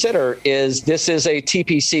thing to consider is this is a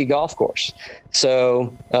TPC golf course.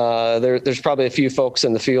 So there's probably a few folks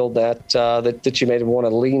in the field that you may want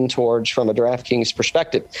to lean towards from a DraftKings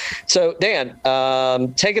perspective. So, Dan,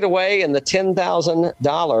 take it away in the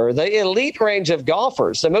 $10,000, the elite range of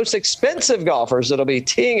golfers, the most expensive golfers that'll be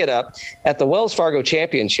teeing it up at the Wells Fargo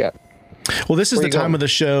Championship. Well, this is the time of the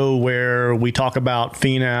show where we talk about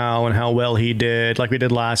Finau and how well he did, like we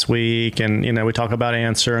did last week. And, we talk about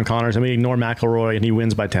Answer and Connors, and we ignore McIlroy, and he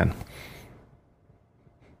wins by 10.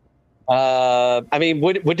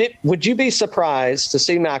 Would you be surprised to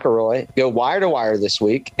see McIlroy go wire to wire this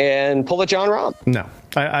week and pull a Jon Rahm? No.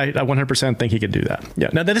 I 100% think he could do that. Yeah.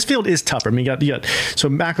 Now, this field is tougher. I mean, you got so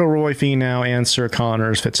McIlroy, Finau, Answer,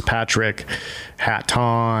 Connors, Fitzpatrick,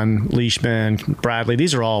 Hatton, Leishman, Bradley.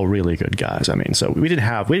 These are all really good guys. I mean, so we didn't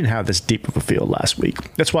have this deep of a field last week.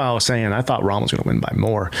 That's why I was saying I thought Rahm was going to win by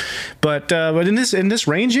more. But in this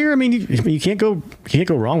range here, I mean, you can't go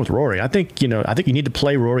wrong with Rory. I think you need to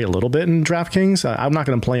play Rory a little bit in DraftKings. I'm not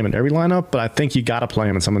going to play him in every lineup, but I think you got to play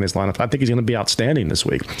him in some of these lineups. I think he's going to be outstanding this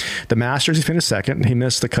week. The Masters, he finished second. He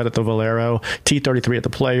missed the cut at the Valero, T33 at the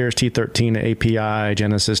Players, T13 at API,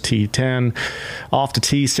 Genesis T10. Off the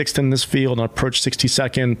tee, sixth in this field, and approach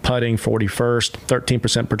 62nd, putting 41st,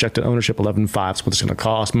 13% projected ownership, 11.5 is what it's going to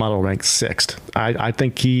cost. Model ranked sixth. I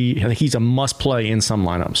think he's a must play in some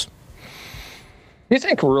lineups. Do you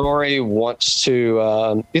think Rory wants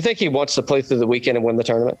to? Do you think he wants to play through the weekend and win the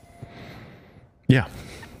tournament? Yeah,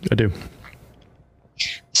 I do.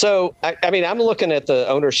 So, I'm looking at the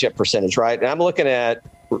ownership percentage, right? And I'm looking at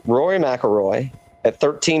Rory McIlroy at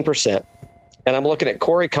 13%. And I'm looking at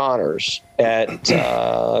Corey Connors at,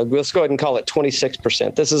 let's go ahead and call it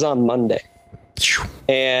 26%. This is on Monday.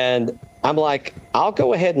 And I'm like, I'll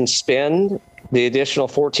go ahead and spend the additional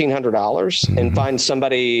 $1,400 and find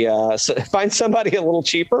somebody a little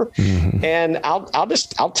cheaper. Mm-hmm. And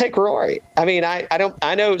I'll take Rory. I mean,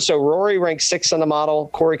 I know. So Rory ranks sixth on the model.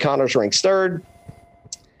 Corey Connors ranks third.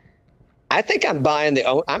 I think I'm buying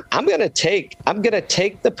I'm going to take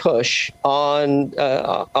the push on the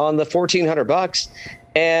 $1,400,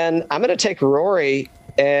 and I'm going to take Rory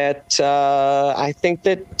at. I think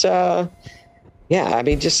that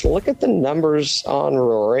just look at the numbers on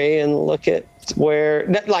Rory and look at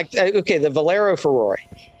the Valero for Rory.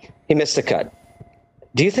 He missed the cut.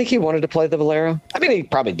 Do you think he wanted to play the Valero? I mean, he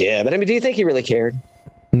probably did, but do you think he really cared?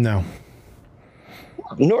 No.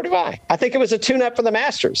 Nor do I. I think it was a tune-up for the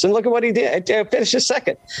Masters, and look at what he did. Finished his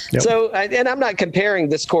second. Yep. So, and I'm not comparing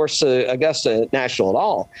this course to Augusta National at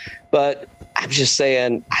all, but I'm just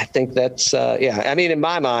saying I think that's in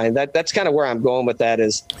my mind that's kind of where I'm going with that.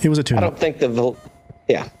 Is it was a tune-up. I don't think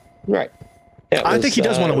right. I think he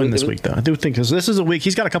does want to win this week, though. I do think because this is a week.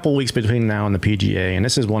 He's got a couple of weeks between now and the PGA, and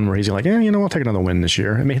this is one where he's like, I'll take another win this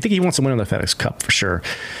year. I mean, I think he wants to win on the FedEx Cup for sure.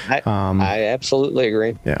 I absolutely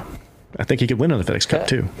agree. Yeah. I think he could win on the FedEx Cup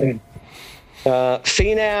too.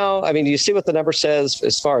 Finau, do you see what the number says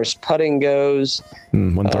as far as putting goes?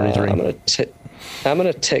 133. I'm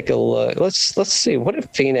going to take a look. Let's see. What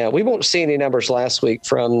did Finau? We won't see any numbers last week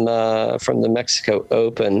from the Mexico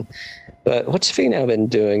Open, but what's Finau been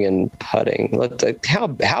doing in putting?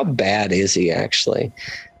 How bad is he actually?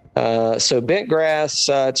 So bent grass,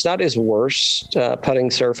 it's not his worst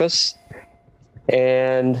putting surface,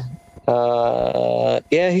 and.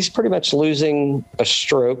 He's pretty much losing a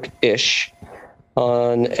stroke-ish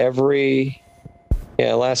on every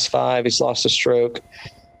last five. He's lost a stroke.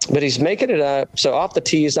 but he's making it up. So off the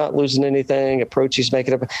tee, he's not losing anything. Approach, he's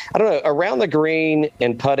making it up. I don't know. Around the green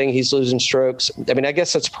and putting, he's losing strokes. I mean, I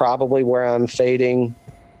guess that's probably where I'm fading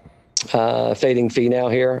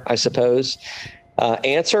Finau here, I suppose.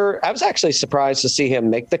 Answer, I was actually surprised to see him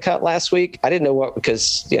make the cut last week. I didn't know what,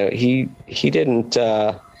 because he didn't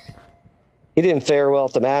fare well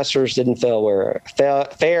at the Masters, didn't fare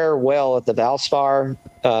well at the Valspar.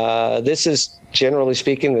 This is, generally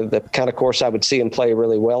speaking, the kind of course I would see him play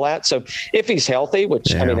really well at. So if he's healthy,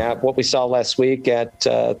 which I mean, what we saw last week at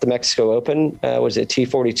the Mexico Open was at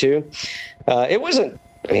T42. It wasn't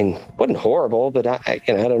horrible, but I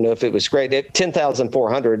don't know if it was great. At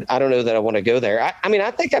 10,400, I don't know that I want to go there. I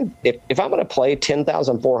think if I'm going to play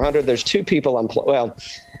 10,400, there's two people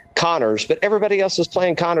Connors, but everybody else is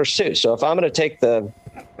playing Connors too. So if I'm going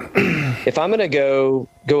to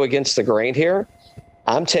go against the grain here,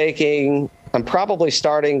 I'm probably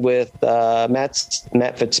starting with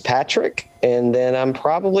Matt Fitzpatrick, and then I'm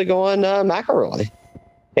probably going McIlroy.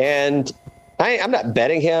 And I'm not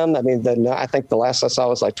betting him. I mean, I think the last I saw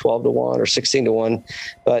was like 12-1 or 16-1,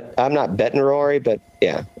 but I'm not betting Rory. But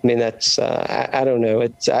yeah, I mean, that's I don't know.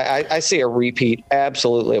 I see a repeat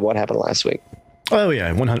absolutely of what happened last week. Oh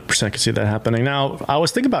yeah, 100% could see that happening. Now, I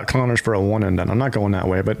was thinking about Connors for a one and done. I'm not going that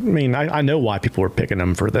way, but I mean, I know why people were picking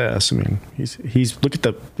him for this. I mean, he's if you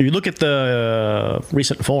look at the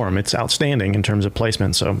recent form, it's outstanding in terms of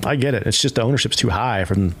placement. So I get it. It's just the ownership's too high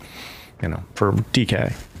for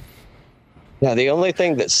DK. Now, the only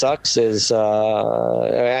thing that sucks is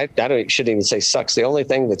shouldn't even say sucks. The only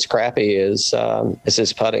thing that's crappy is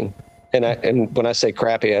his putting. And when I say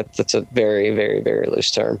crappy, that's a very, very, very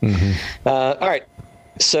loose term. Mm-hmm. All right.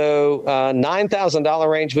 So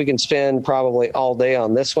 $9,000 range, we can spend probably all day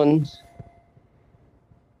on this one.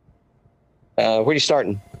 Where are you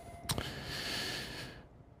starting?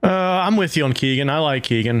 I'm with you on Keegan. I like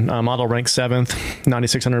Keegan. Model ranked 7th,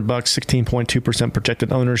 $9,600, 16.2%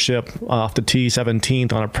 projected ownership. Off the tee,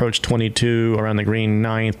 17th. On approach, 22. Around the green,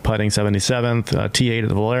 9th. Putting, 77th. T8 at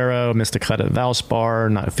the Valero. Missed a cut at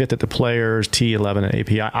Valspar. Not 5th at the Players. T11 at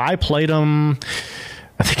API. I played him,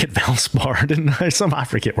 I think, at Valspar, didn't I? I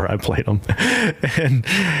forget where I played him.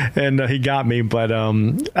 and he got me. But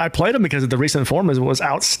I played him because the recent form was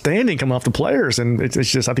outstanding coming off the Players. And it's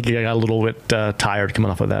just, I think he got a little bit tired coming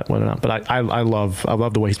off of that one. But I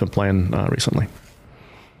love the way he's been playing recently.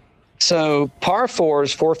 So par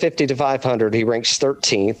fours, 450 to 500. He ranks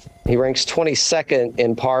 13th. He ranks 22nd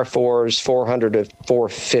in par fours, 400 to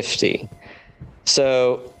 450.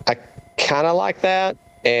 So I kind of like that.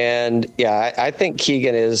 And yeah, I think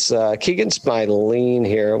Keegan's my lean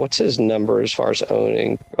here. What's his number as far as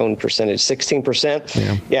own percentage?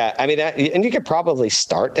 16%. Yeah. I mean, and you could probably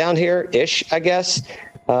start down here ish, I guess.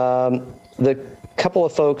 The couple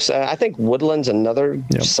of folks, I think Woodland's another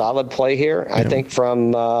solid play here. I think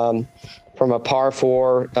from a par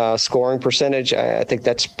 4 scoring percentage, I think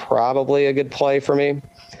that's probably a good play for me.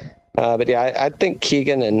 But yeah, I think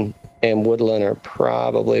Keegan and Woodland are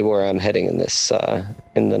probably where I'm heading in this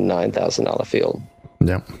in the $9,000 field.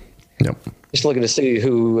 Yep. Just looking to see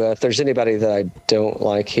if there's anybody that I don't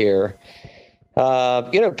like here.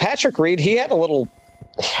 Patrick Reed, he had a little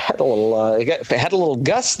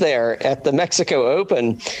gust there at the Mexico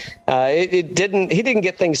Open. He didn't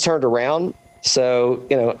get things turned around. So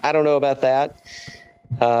I don't know about that.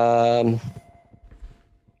 But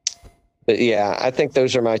yeah, I think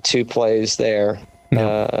those are my two plays there.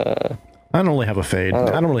 I don't really have a fade.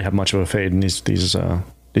 I don't really have much of a fade in these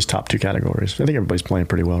top two categories. I think everybody's playing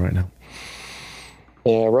pretty well right now.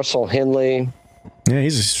 Yeah, Russell Henley. Yeah,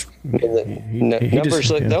 he's numbers.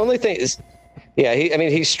 The only thing is,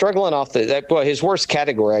 he's struggling off his worst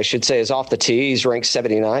category, I should say, is off the tee. He's ranked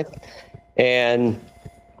 79th, and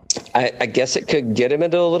I guess it could get him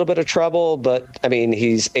into a little bit of trouble, but I mean,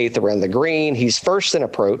 he's 8th around the green. He's first in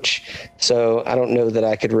approach, so I don't know that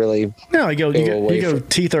I could really. No, you go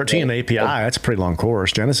T13 and API. That's a pretty long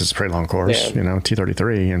course. Genesis is a pretty long course. Yeah.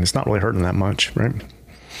 T33, and it's not really hurting that much, right?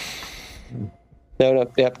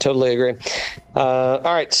 No, yep, totally agree. All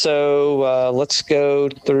right, so let's go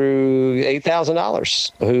through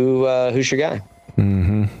 $8,000. Who's your guy?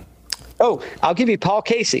 Mm-hmm. Oh, I'll give you Paul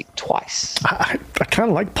Casey twice. I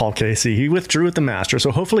kind of like Paul Casey. He withdrew at the Masters,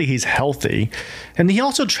 so hopefully he's healthy. And he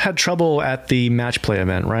also had trouble at the match play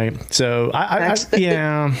event, right? So,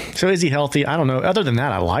 So is he healthy? I don't know. Other than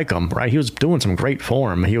that, I like him, right? He was doing some great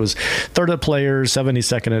form. He was 3rd at Players,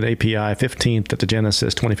 72nd at API, 15th at the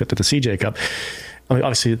Genesis, 25th at the CJ Cup. I mean,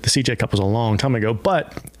 obviously the CJ Cup was a long time ago,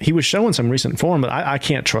 but he was showing some recent form. But I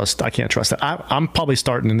can't trust that. I'm probably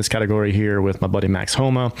starting in this category here with my buddy Max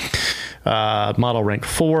Homa, model rank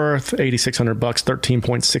 4th, $8,600,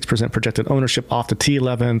 13.6% projected ownership off the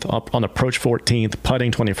T11th, up on approach 14th,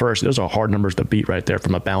 putting 21st. Those are hard numbers to beat right there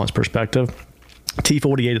from a balance perspective.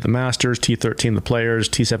 T48 at the Masters, T13 the Players,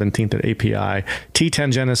 T17 at API,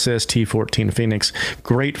 T10 Genesis, T14 Phoenix.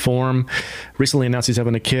 Great form. Recently announced he's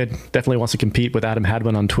having a kid. Definitely wants to compete with Adam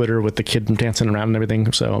Hadwin on Twitter with the kid dancing around and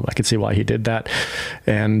everything. So I could see why he did that.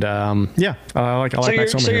 And I like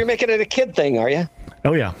Max Homa. So you're making it a kid thing, are you?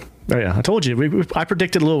 Oh yeah. I told you. I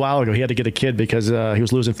predicted a little while ago he had to get a kid because he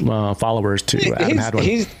was losing followers to Adam Hadwin.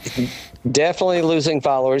 He's definitely losing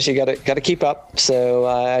followers. You got to keep up. So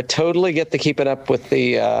I totally get the keeping up with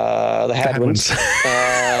the Hadwins.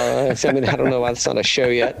 I mean, I don't know why it's on a show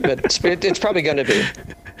yet, but it's probably going to be.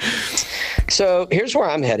 So here's where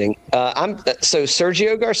I'm heading. So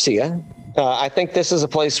Sergio Garcia. I think this is a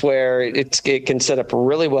place where it can set up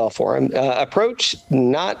really well for him. Approach,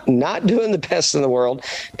 not doing the best in the world,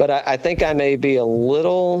 but I think I may be a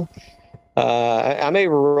little. I may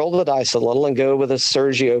roll the dice a little and go with a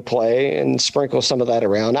Sergio play and sprinkle some of that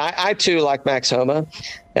around. I too like Max Homa,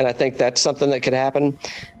 and I think that's something that could happen.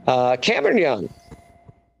 Cameron Young,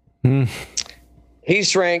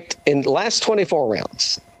 he's ranked in the last 24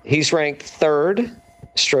 rounds. He's ranked 3rd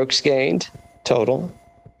strokes gained total.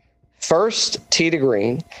 1st tee to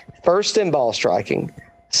green, 1st in ball striking,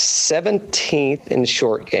 17th in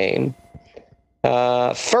short game,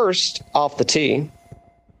 1st off the tee,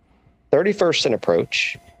 31st in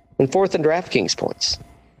approach, and 4th in DraftKings points.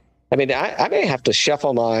 I mean, I may have to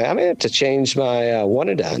I may have to change my one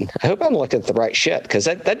and done. I hope I'm looking at the right shit, because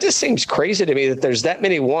that just seems crazy to me that there's that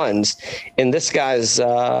many ones in this guy's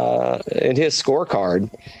in his scorecard,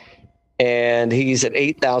 and he's at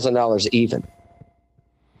 $8,000 even.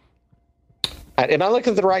 Am I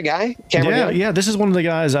looking at the right guy? Cameron Young? This is one of the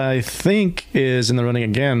guys I think is in the running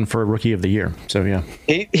again for Rookie of the Year. So yeah,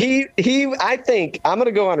 he. I think I'm going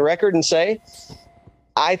to go on record and say,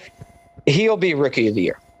 he'll be Rookie of the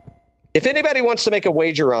Year. If anybody wants to make a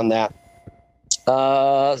wager on that,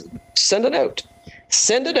 send a note.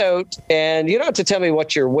 Send a note, and you don't have to tell me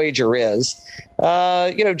what your wager is.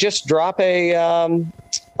 Just drop a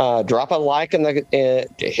like and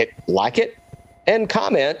hit like it. And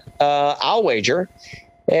comment, I'll wager,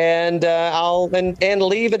 and and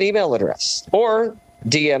leave an email address or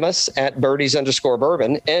DM us at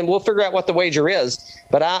birdies_bourbon, and we'll figure out what the wager is.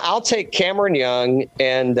 But I'll take Cameron Young,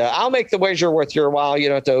 and I'll make the wager worth your while. You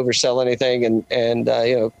don't have to oversell anything and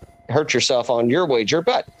hurt yourself on your wager.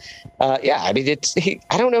 But I mean,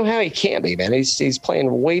 I don't know how he can be, man. He's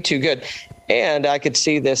playing way too good, and I could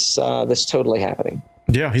see this totally happening.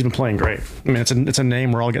 Yeah, he's been playing great. I mean, it's a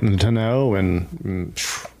name we're all getting to know, and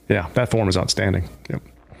that form is outstanding. Yep.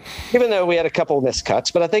 Even though we had a couple of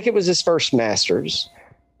miscuts, but I think it was his first Masters.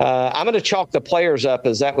 I'm going to chalk the Players up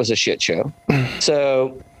as that was a shit show.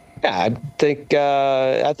 So, yeah,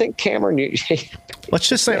 I think Cameron. Let's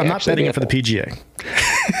just say I'm not betting it for the PGA.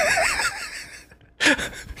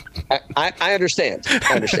 I understand.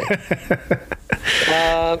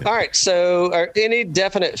 All right. So, are any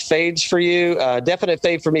definite fades for you? Definite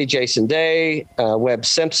fade for me: Jason Day, Webb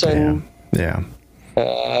Simpson. Yeah.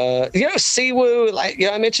 Siwoo.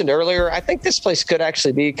 I mentioned earlier. I think this place could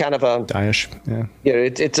actually be kind of a die-ish. Yeah.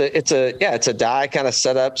 It's a die kind of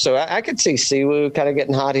setup. So I could see Siwoo kind of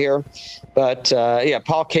getting hot here. But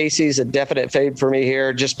Paul Casey's a definite fade for me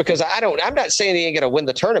here, just because I'm not saying he ain't going to win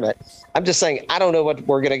the tournament. I'm just saying I don't know what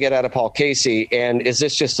we're going to get out of Paul Casey. And is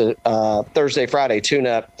this just a Thursday, Friday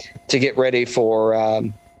tune-up to get ready for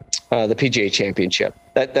the PGA Championship?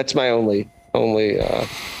 That's my only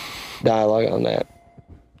dialogue on that.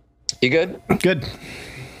 You good? Good.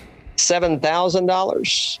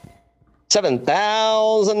 $7,000.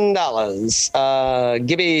 $7,000.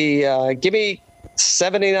 Give me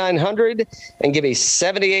 7,900 and give me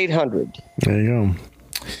 7,800. There you go.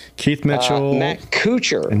 Keith Mitchell, Matt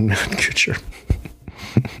Kuchar,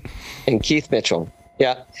 and Keith Mitchell.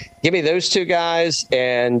 Yeah, give me those two guys,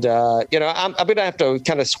 and I'm going to have to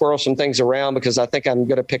kind of swirl some things around because I think I'm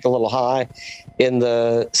going to pick a little high in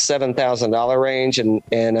the $7,000 range, and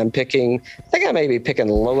I think I may be picking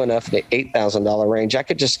low enough in the $8,000 range. I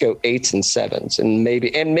could just go 8s and 7s, and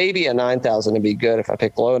maybe a 9,000 would be good if I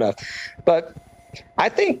pick low enough. But I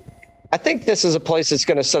think this is a place that's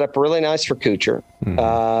going to set up really nice for Kuchar.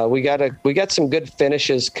 We got some good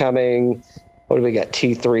finishes coming. What do we got?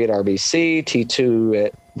 T3 at RBC, T2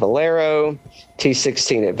 at Valero,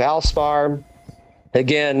 T16 at Valspar.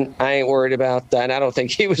 Again, I ain't worried about that. And I don't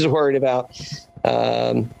think he was worried about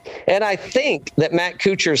And I think that Matt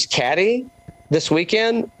Kuchar's caddy this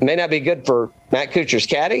weekend may not be good for Matt Kuchar's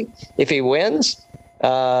caddy if he wins.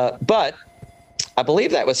 But I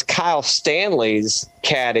believe that was Kyle Stanley's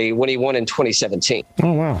caddy when he won in 2017.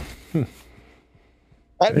 Oh, wow.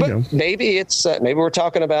 But maybe it's maybe we're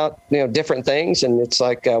talking about different things, and it's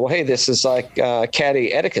like, well, hey, this is like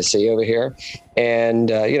caddy etiquette over here,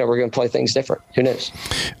 and we're going to play things different. Who knows?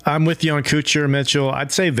 I'm with you on Kuchar, Mitchell.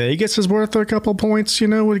 I'd say Vegas is worth a couple points.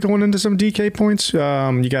 With going into some DK points.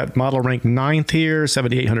 You got model ranked 9th here,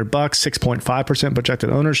 $7,800, 6.5%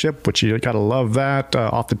 projected ownership, which you got to love that.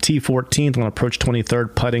 Off the T14th on approach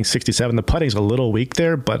 23rd, putting 67. The putting's a little weak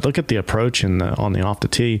there, but look at the approach on the off the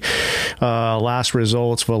tee. Last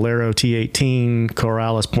results. Valero T18,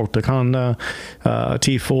 Corrales Porta Conda,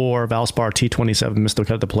 T4, Valspar T27, missed the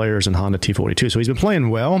cut of the players, and Honda T42. So he's been playing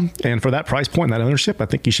well, and for that price point and that ownership, I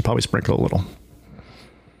think you should probably sprinkle a little.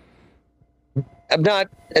 I'm not.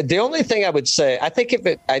 The only thing I would say, I think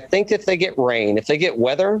if they get rain, if they get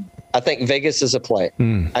weather, I think Vegas is a play.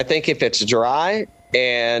 I think if it's dry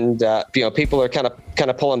and people are kind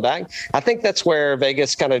of pulling back, I think that's where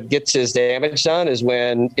Vegas kind of gets his damage done, is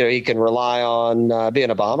when he can rely on being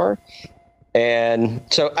a bomber. And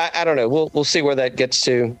so I don't know. We'll see where that gets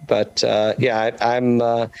to. But I'm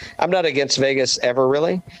not against Vegas ever,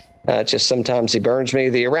 really. Just sometimes he burns me.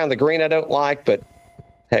 The around the green I don't like, but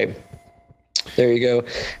hey, there you go.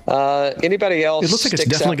 Anybody else? It looks like it's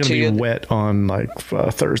definitely going to be wet on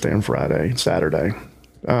Thursday and Friday and Saturday.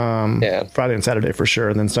 Friday and Saturday for sure,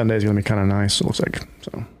 and then Sunday is going to be kind of nice. It looks like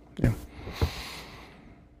so. Yeah.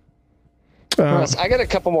 I got a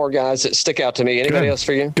couple more guys that stick out to me. Anybody else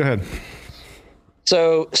for you? Go ahead.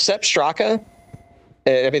 So Sepp Straka,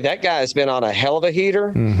 that guy's been on a hell of a heater,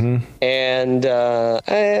 and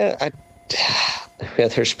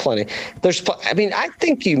there's plenty. I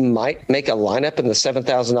think you might make a lineup in the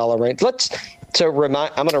 $7,000 range. I'm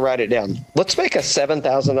going to write it down. Let's make a $7,000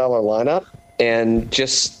 lineup and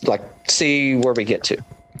just see where we get to.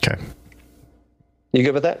 Okay. You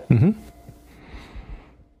good with that? Mm-hmm.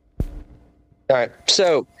 All right.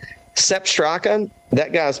 So Sepp Straka,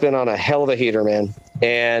 that guy's been on a hell of a heater, man.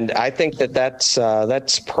 And I think that's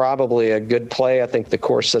probably a good play. I think the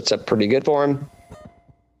course sets up pretty good for him.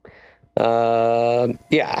 What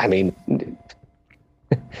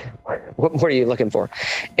are you looking for?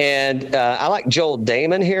 And I like Joel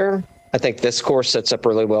Damon here. I think this course sets up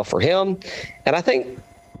really well for him. And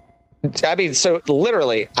so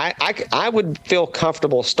literally, I would feel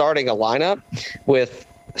comfortable starting a lineup with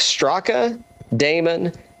Straka,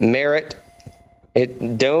 Damon, Merritt.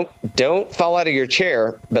 Don't fall out of your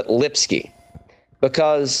chair, but Lipsky,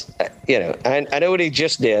 because I know what he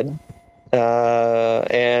just did,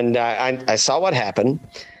 and I saw what happened.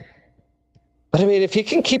 But if he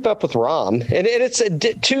can keep up with Rahm, and it's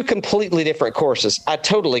two completely different courses, I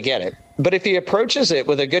totally get it. But if he approaches it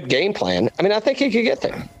with a good game plan, I think he could get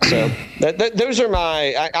there. So those are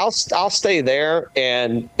I'll stay there,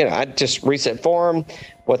 and I just reset form,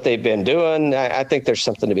 what they've been doing. I think there's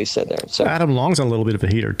something to be said there. So Adam Long's on a little bit of a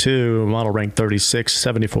heater too. Model ranked 36,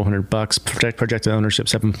 $7,400. Projected ownership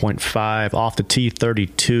 7.5. Off the tee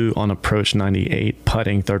 32, on approach 98.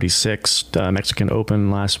 Putting 36. Mexican Open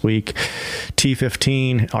last week.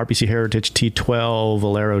 T15, RBC Heritage T12,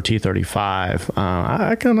 Valero T35.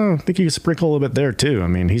 I kind of think you can sprinkle a little bit there too.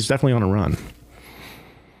 He's definitely on a run.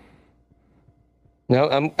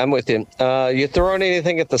 No, I'm with you. You throwing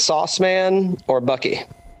anything at the Sauce Man or Bucky?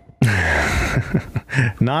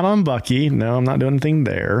 Not on Bucky. No, I'm not doing anything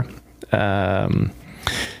there. And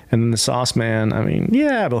then the Sauce Man, but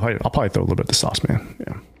I'll probably throw a little bit at the Sauce Man.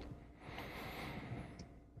 Yeah.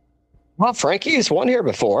 Well, Frankie's won here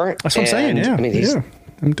before. That's what I'm saying. Yeah.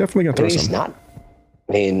 I'm definitely going to throw some. He's not.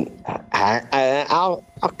 I'll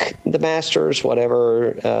the Masters,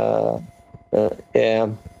 whatever. Yeah.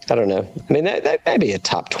 I don't know. That may be a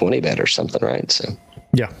top 20 bet or something, right? So.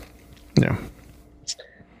 Yeah.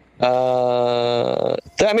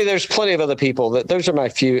 There's plenty of other people those are my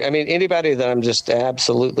few. Anybody that I'm just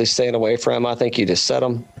absolutely staying away from, I think you just set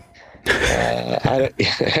them.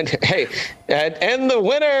 Hey, and the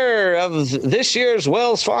winner of this year's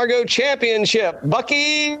Wells Fargo Championship,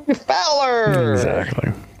 Bucky Fowler.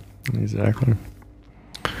 Exactly.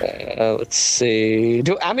 Let's see.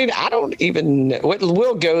 I don't even.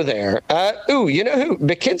 We'll go there. You know who?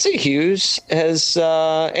 Mackenzie Hughes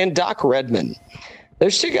and Doc Redman.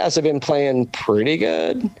 Those two guys have been playing pretty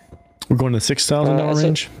good. We're going to the $6,000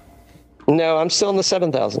 range. No, I'm still in the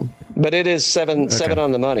 7,000, but it is seven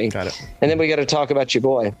on the money. Got it. And then we got to talk about your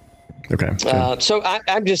boy. Okay. So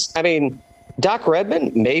I'm just. Doc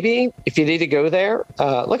Redman, maybe if you need to go there.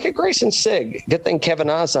 Look at Grayson Sigg. Good thing Kevin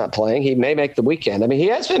Na's not playing. He may make the weekend. I mean, he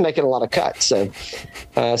has been making a lot of cuts, so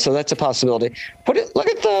that's a possibility. Look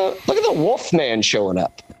at the Wolfman showing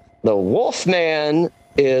up. The Wolfman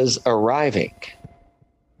is arriving.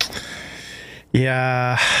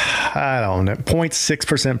 Yeah, I don't know.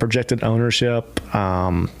 0.6% projected ownership.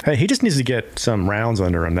 Hey, he just needs to get some rounds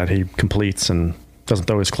under him that he completes and doesn't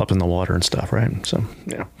throw his clubs in the water and stuff, right? So,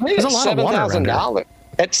 yeah. There's a lot of water around here.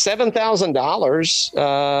 At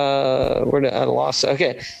 $7,000, we're at a loss.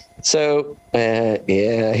 Okay. So,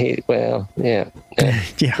 yeah. Well, he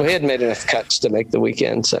had made enough cuts to make the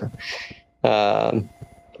weekend. So, I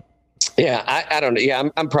don't know. Yeah,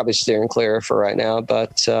 I'm probably steering clear for right now,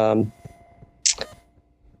 but,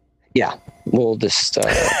 yeah, we'll just all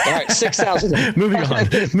right. 6,000. Moving on.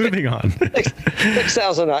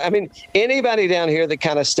 6,000. I mean, anybody down here that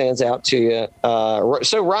kind of stands out to you.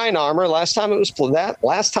 So Ryan Armour. Last time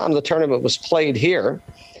the tournament was played here,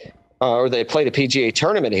 or they played a PGA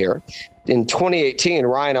tournament here in 2018.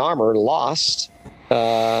 Ryan Armour lost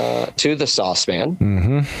to the Sauceman.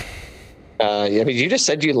 Mm-hmm. I mean, you just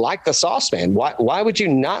said you like the Sauceman. Why would you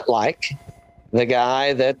not like the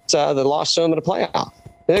guy that lost to him in a playoff?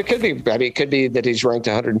 It could be. I mean, it could be that he's ranked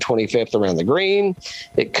 125th around the green.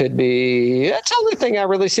 It could be. That's the only thing I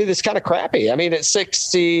really see that's kind of crappy. I mean, at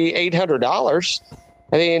 $6,800.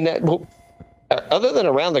 I mean, other than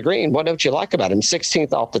around the green, what don't you like about him?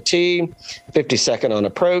 16th off the tee, 52nd on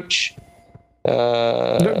approach.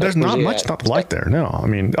 There's not much not to like there. No, I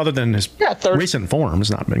mean, other than his recent form has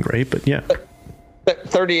not been great, but yeah.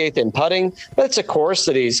 38th in putting, but it's a course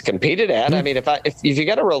that he's competed at. I mean, if you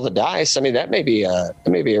got to roll the dice, I mean, that may be a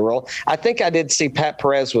roll. I think I did see Pat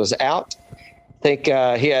Perez was out. I think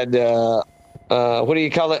he had what do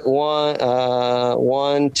you call it?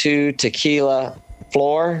 1-2 tequila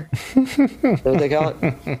floor. What do they call it?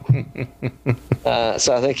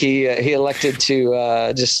 So I think he elected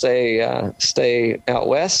to just stay out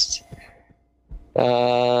west.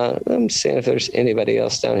 I'm seeing if there's anybody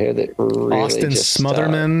else down here that really Austin just,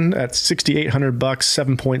 Smotherman at $6,800,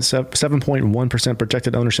 7.1%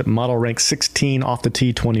 projected ownership. Model rank 16 off the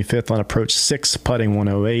tee, 25th on approach, 6 putting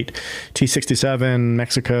 108. T67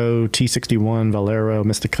 Mexico, T61 Valero,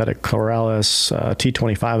 Mystica Corrales,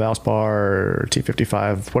 T25 Valspar,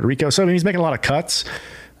 T55 Puerto Rico. So I mean, he's making a lot of cuts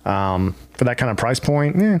for that kind of price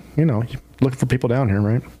point. Yeah, looking for people down here,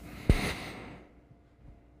 right?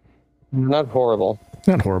 Not horrible.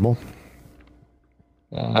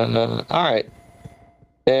 All right.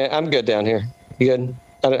 I'm good down here. You good?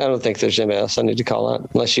 I don't think there's anybody else I need to call out,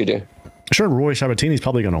 unless you do. Sure, Roy Sabatini's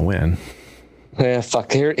probably going to win. Yeah,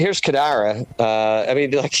 fuck. Here's Kadira. I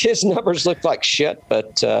mean, like, his numbers look like shit,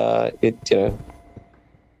 but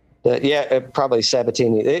probably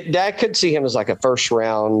Sabatini. I could see him as like a first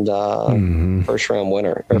round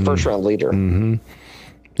winner or first round leader. Mm-hmm.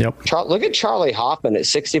 Yep. Look at Charlie Hoffman at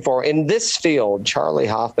 64 in this field. Charlie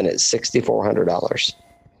Hoffman at $6,400.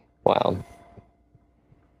 Wow.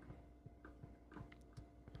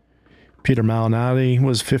 Peter Malinati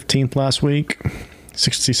was 15th last week,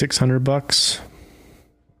 $6,600.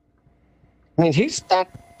 I mean, he's not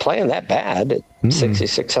playing that bad at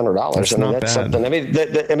 $6,600. That's that's bad. something. I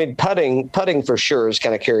mean, putting for sure is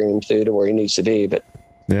kind of carrying him through to where he needs to be. But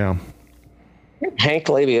yeah. Hank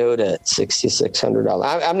Labiota at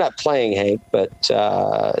 $6,600. I'm not playing Hank, but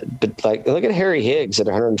like, look at Harry Higgs at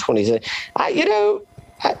 120.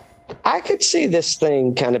 I could see this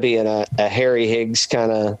thing kind of being a Harry Higgs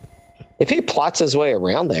kind of, if he plots his way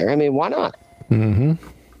around there. I mean, why not? Mm-hmm.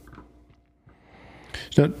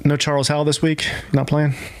 No Charles Howell this week? Not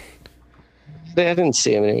playing? I didn't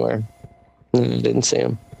see him anywhere. Didn't see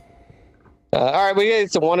him. All right, we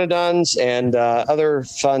get some one-and-dones and other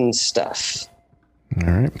fun stuff. All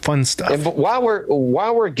right, fun stuff. And while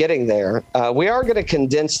we're getting there, we are going to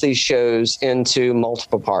condense these shows into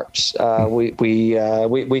multiple parts. We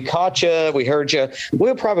caught you, we heard you.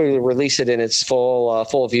 We'll probably release it in its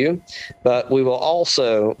full view, but we'll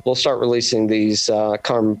start releasing these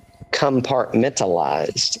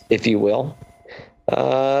compartmentalized, if you will.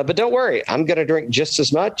 But don't worry, I'm going to drink just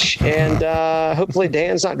as much, and hopefully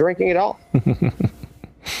Dan's not drinking at all.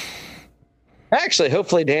 Actually,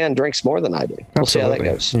 hopefully Dan drinks more than I do. We'll see how that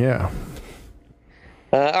goes. Yeah.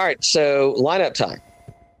 All right, so lineup time.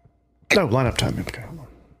 Oh, lineup time. Okay.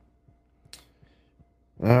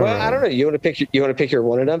 Well, right. I don't know. You want to pick your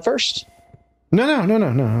one and done first? No.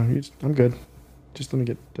 I'm good. Just let me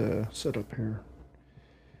get set up here.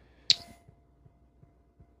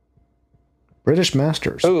 British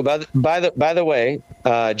Masters. Oh, by the way,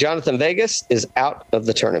 Jonathan Vegas is out of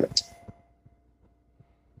the tournament.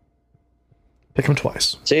 Pick him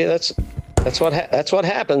twice. See, that's what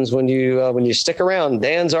happens when you stick around.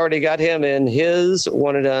 Dan's already got him in his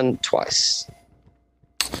one and done twice.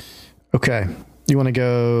 Okay, you want to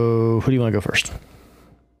go? Who do you want to go first?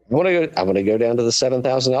 I want to go down to the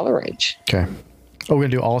 $7,000 range. Okay. Oh, we're gonna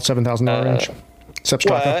do all $7,000 range. Except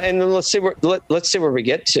Straka. Well, and then let's see where we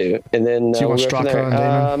get to, and then so you want Straka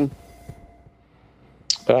and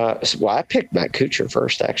Damon? Well, I picked Matt Kuchar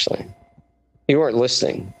first. Actually, you weren't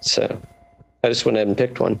listening, so I just went ahead and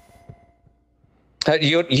picked one.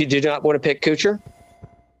 You did not want to pick Kuchar?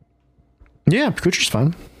 Yeah, Kuchar's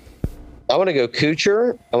fine. I want to go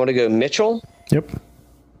Kuchar. I want to go Mitchell. Yep.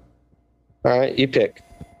 All right, you pick.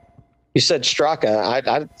 You said Straka.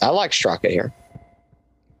 I like Straka here.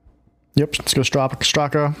 Yep, let's go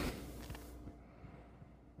Straka.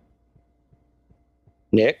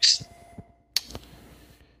 Next.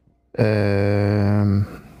 Well,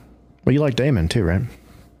 you like Damon too, right?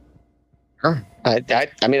 Sure. I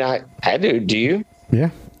mean, I do. Do you? Yeah.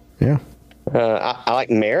 I like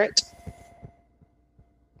Merritt.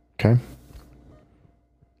 Okay.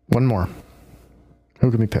 One more.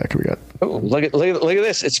 Who can we pick? We got. Oh, look at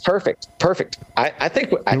this! It's perfect. I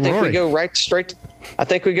think we go right straight. I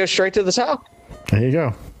think we go straight to the top. There you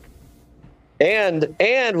go. And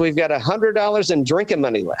we've got $100 in drinking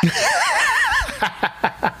money left.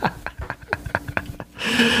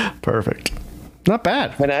 Perfect. Not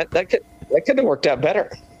bad. And that could have worked out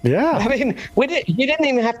better. Yeah. I mean, you didn't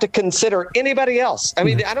even have to consider anybody else. I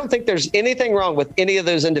mean, I don't think there's anything wrong with any of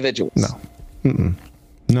those individuals. No.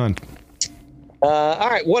 None. All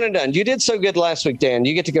right, one and done. You did so good last week, Dan.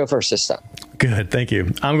 You get to go first this time. Good, thank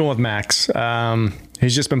you. I'm going with Max.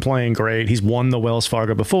 He's just been playing great. He's won the Wells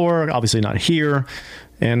Fargo before, obviously not here,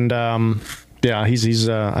 and yeah, he's.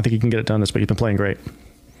 I think he can get it done this week. He's been playing great.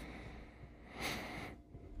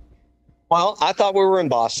 Well, I thought we were in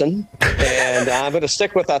Boston, and I'm going to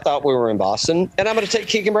stick with I thought we were in Boston, and I'm going to take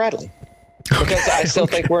Keegan Bradley because I still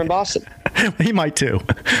think we're in Boston. He might too.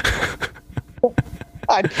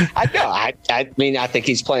 I mean, I think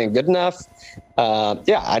he's playing good enough.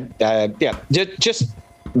 Just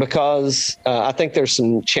because I think there's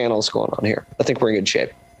some channels going on here. I think we're in good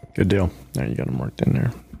shape. Good deal. There, you got him marked in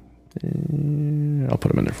there. I'll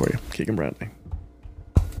put him in there for you. Keegan Bradley.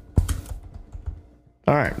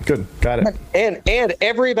 All right, good. Got it. And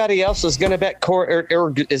everybody else is going to bet Corey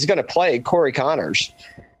or is going to play Corey Connors.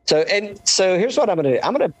 So here's what I'm going to do.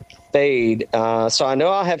 I'm going to fade. So I know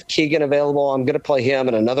I'll have Keegan available. I'm going to play him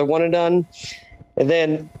in another one and done. And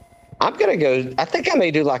then I'm going to go, I think I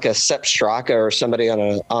may do like a Sepp Straka or somebody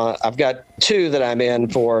on I've got two that I'm in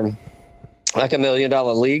for like $1 million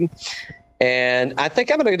league. And I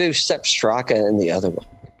think I'm going to do Sepp Straka in the other one.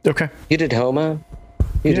 Okay. You did Homa?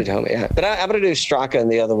 You did Homa, yeah. But I'm going to do Straka in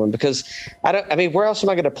the other one because where else am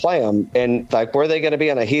I going to play them? And like, where are they going to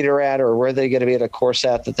be on a heater at, or where are they going to be at a course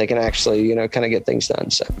at that they can actually, kind of get things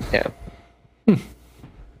done? So, yeah.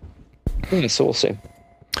 So we'll see.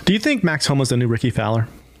 Do you think Max Homa's the new Ricky Fowler?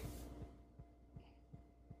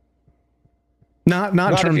 Not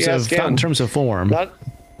in terms of form,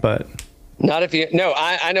 but not if you. No,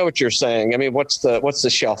 I know what you're saying. I mean, what's the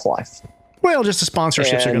shelf life? Well, just the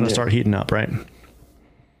sponsorships are going to start heating up, right?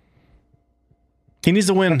 He needs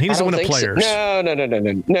to win. He needs to win the Players. No.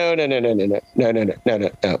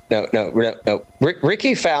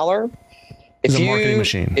 Ricky Fowler is a marketing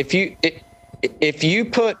machine. If you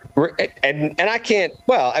put and I can't.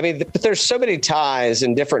 Well, I mean, but there's so many ties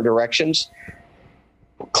in different directions.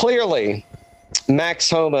 Clearly, Max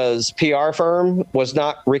Homa's PR firm was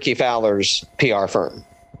not Ricky Fowler's PR firm.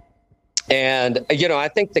 And, I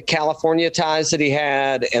think the California ties that he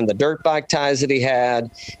had and the dirt bike ties that he had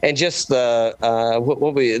and just the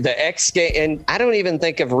X game. And I don't even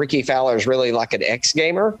think of Ricky Fowler as really like an X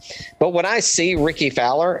gamer. But when I see Ricky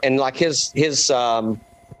Fowler and like his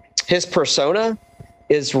persona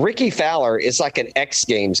is Ricky Fowler is like an X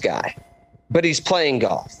Games guy, but he's playing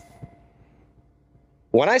golf.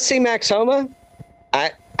 When I see Max Homa,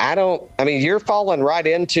 you're falling right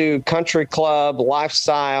into country club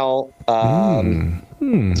lifestyle,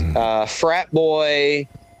 frat boy.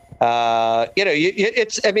 You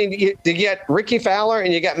get Ricky Fowler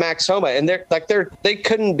and you got Max Homa, and they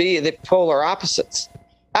couldn't be the polar opposites.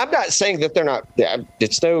 I'm not saying that they're not.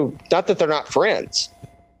 Not that they're not friends,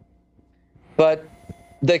 but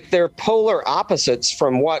they're polar opposites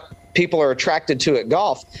from what people are attracted to at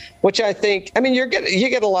golf, which I think, you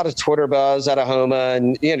get a lot of Twitter buzz out of Homa,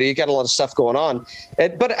 and you got a lot of stuff going on.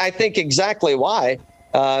 But I think exactly why.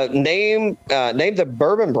 Name the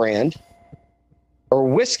bourbon brand or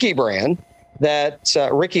whiskey brand that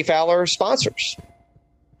Ricky Fowler sponsors,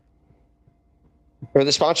 or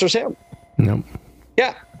that sponsors him. Nope.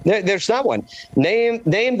 Yeah, there's not one. Name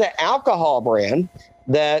the alcohol brand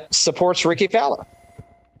that supports Ricky Fowler.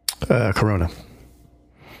 Corona.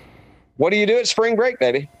 What do you do at spring break,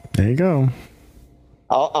 baby? There you go.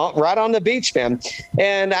 Right on the beach, man.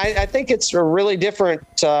 And I think it's a really different.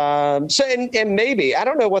 And maybe, I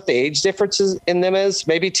don't know what the age differences in them is.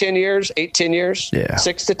 Maybe 10 years, 10 years, yeah.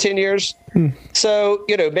 6 to 10 years. So,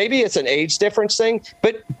 maybe it's an age difference thing.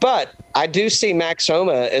 But I do see Max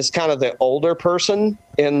Homa as kind of the older person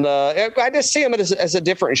I just see him as a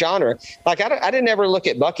different genre. Like I didn't ever look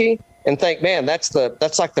at Bucky and think, man, that's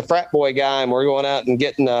like the frat boy guy, and we're going out and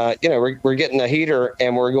getting we're getting a heater,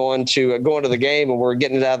 and we're going to the game, and we're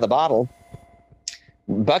getting it out of the bottle.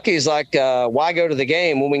 Bucky's like, why go to the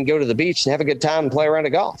game when we can go to the beach and have a good time and play around a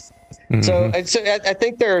golf? Mm-hmm. So I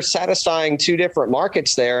think they're satisfying two different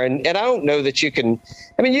markets there, and I don't know that you can.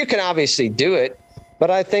 I mean, you can obviously do it, but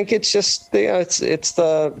I think it's just it's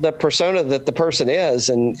the persona that the person is,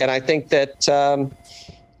 and I think that.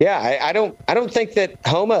 I don't think that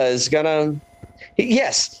Homa is gonna.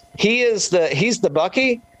 Yes, he's the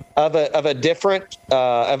Bucky of a different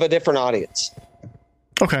audience.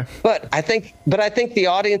 Okay. But I think the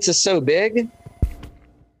audience is so big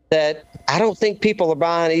that I don't think people are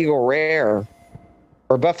buying Eagle Rare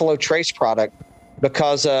or Buffalo Trace product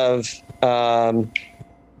because of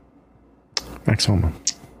Max Homa.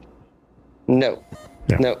 No.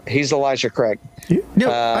 Yeah. No, he's Elijah Craig.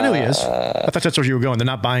 No, I know he is. I thought that's where you were going. They're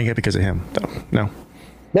not buying it because of him, though. No.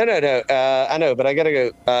 No. I know, but I got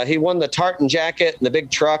to go. He won the tartan jacket and the big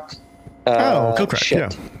truck. Kokrak, yeah.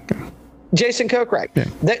 Jason Kokrak.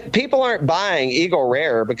 Yeah. People aren't buying Eagle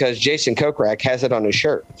Rare because Jason Kokrak has it on his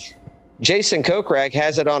shirt. Jason Kokrak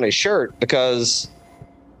has it on his shirt because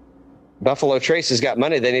Buffalo Trace has got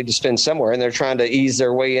money they need to spend somewhere, and they're trying to ease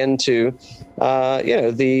their way into,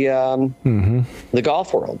 the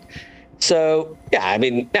golf world. So, yeah, I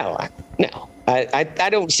mean, no. I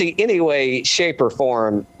don't see any way, shape, or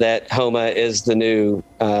form that Homa is the new.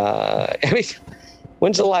 I mean,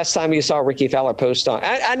 when's the last time you saw Ricky Fowler post on?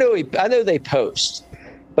 I know they post,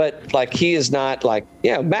 but like he is not like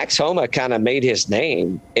Max Homa kind of made his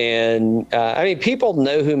name, and I mean people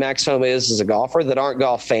know who Max Homa is as a golfer that aren't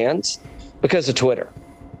golf fans because of Twitter.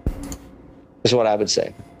 Is what I would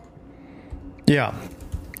say. Yeah,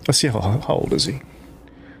 let's see how old is he.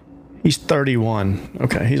 He's 31.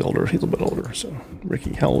 Okay, he's older. He's a little bit older. So,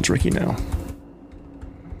 Ricky, how old's Ricky now?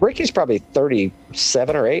 Ricky's probably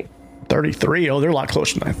 37 or 8. 33. Oh, they're a lot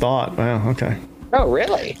closer than I thought. Wow, okay. Oh,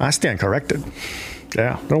 really? I stand corrected.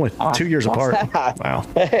 Yeah, they're only 2 years apart. Wow.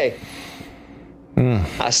 Hey.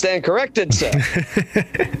 I stand corrected, sir.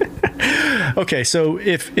 Okay, so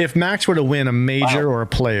if Max were to win a major or a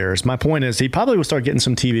Players, my point is he probably would start getting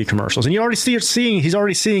some TV commercials, and you already he's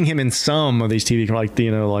already seeing him in some of these TV, like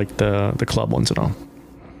the club ones and all.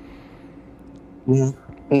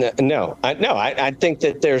 No. I think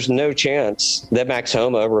that there's no chance that Max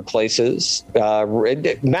Homa replaces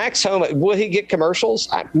Max Homa. Will he get commercials?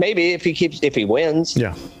 Maybe if he wins.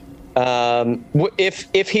 Yeah.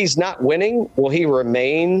 If he's not winning, will he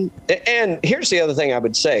remain? And here's the other thing I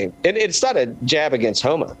would say, and it's not a jab against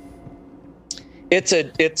Homa.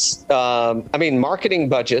 I mean, marketing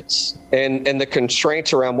budgets and the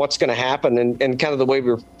constraints around what's going to happen and kind of the way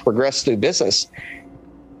we progress through business.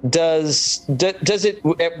 Does it,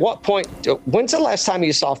 at what point, when's the last time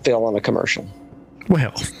you saw Phil on a commercial?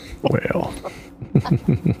 Well.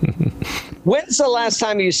 When's the last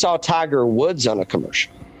time you saw Tiger Woods on a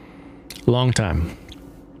commercial? Long time.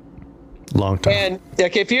 And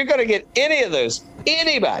like, if you're going to get any of those,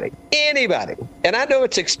 anybody, and I know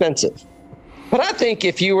it's expensive, but I think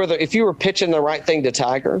if you were pitching the right thing to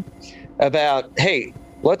Tiger about, hey,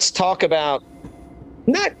 let's talk about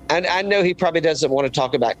I know he probably doesn't want to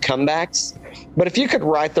talk about comebacks, but if you could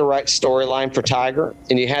write the right storyline for Tiger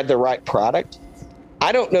and you had the right product,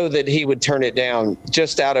 I don't know that he would turn it down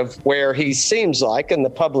just out of where he seems like in the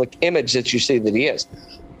public image that you see that he is.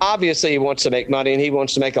 Obviously, he wants to make money, and he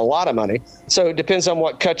wants to make a lot of money. So it depends on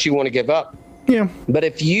what cut you want to give up. Yeah. But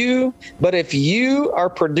if you are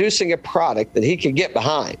producing a product that he could get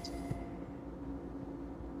behind,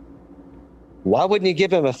 why wouldn't you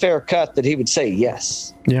give him a fair cut that he would say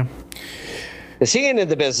yes? Yeah. Because he ain't in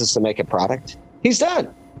the business to make a product. He's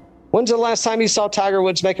done. When's the last time you saw Tiger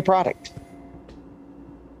Woods make a product?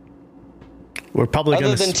 We're probably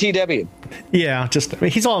other than TW. Yeah,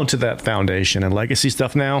 he's all into that foundation and legacy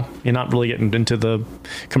stuff now. You're not really getting into the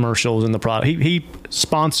commercials and the product. He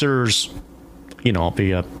sponsors,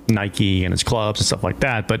 via Nike and his clubs and stuff like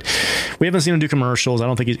that. But we haven't seen him do commercials. I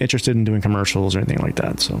don't think he's interested in doing commercials or anything like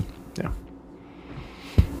that. So, yeah.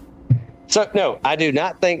 So no, I do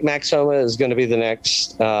not think Max Homa is going to be the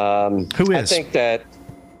next. Who is? I think that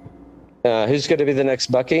who's going to be the next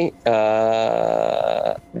Bucky?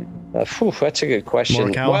 That's a good question.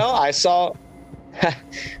 Morikawa? Well, I saw.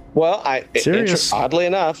 Serious? Oddly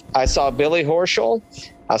enough, I saw Billy Horschel,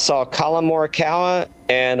 I saw Colin Morikawa,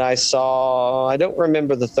 and I don't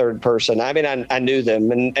remember the third person. I mean, I knew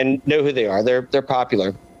them and know who they are. They're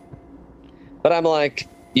popular. But I'm like,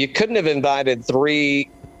 you couldn't have invited 3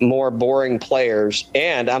 more boring players.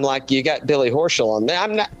 And I'm like, you got Billy Horschel on there.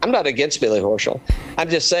 I'm not against Billy Horschel. I'm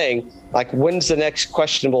just saying, like, when's the next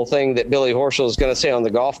questionable thing that Billy Horschel is going to say on the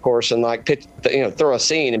golf course and like pitch, throw a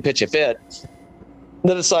scene and pitch a fit?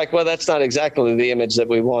 Then it's like, well, that's not exactly the image that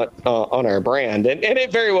we want on our brand. And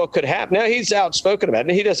it very well could happen. Now, he's outspoken about it,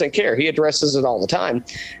 and he doesn't care. He addresses it all the time.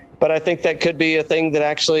 But I think that could be a thing that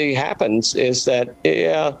actually happens, is that,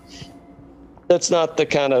 that's not the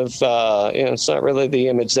kind of, it's not really the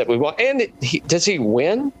image that we want. And does he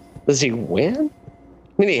win? Does he win?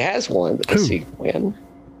 I mean, he has won, but does he win?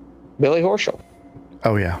 Billy Horschel.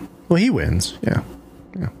 Oh, yeah. Well, he wins. Yeah.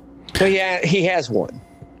 Well, yeah, he has won.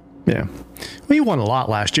 Yeah. Well, he won a lot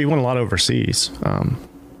last year. He won a lot overseas.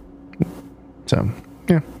 So,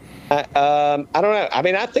 yeah. I don't know. I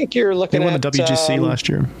mean, I think you're looking at... He won at... the WGC last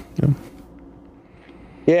year.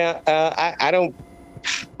 Yeah. I don't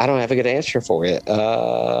have a good answer for you.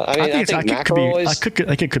 I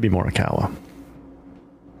think it could be Morikawa.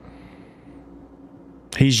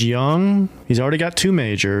 He's young. He's already got 2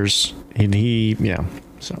 majors. And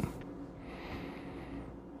so...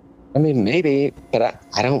 I mean, maybe, but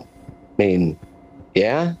I don't. I mean,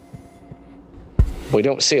 yeah, we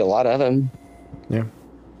don't see a lot of him. Yeah,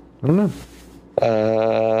 I don't know.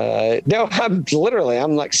 No,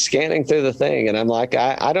 I'm like scanning through the thing, and I'm like,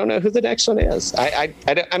 I don't know who the next one is. I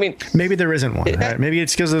mean, maybe there isn't one. Right? Maybe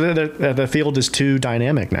it's because the field is too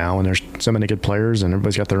dynamic now, and there's so many good players, and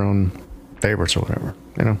everybody's got their own favorites or whatever.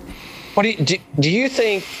 What do you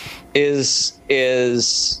think is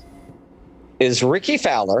Ricky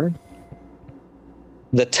Fowler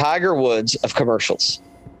the Tiger Woods of commercials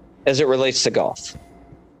as it relates to golf?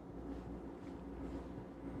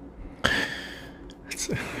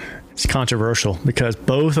 It's controversial because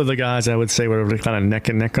both of the guys I would say were kind of neck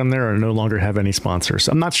and neck on there are no longer have any sponsors.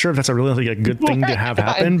 I'm not sure if that's a really good thing to have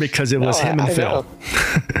happen because it was him and Phil.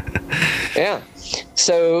 Yeah.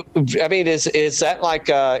 So, I mean, is that like,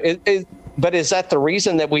 but is that the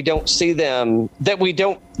reason that we don't see them, that we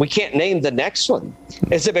can't name the next one?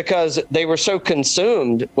 Is it because they were so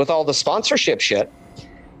consumed with all the sponsorship shit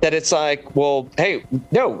that it's like, well, hey,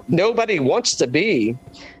 no, nobody wants to be,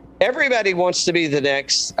 everybody wants to be the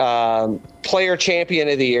next player champion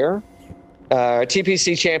of the year,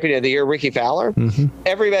 TPC champion of the year, Ricky Fowler. Mm-hmm.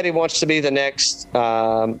 Everybody wants to be the next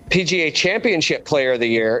PGA championship player of the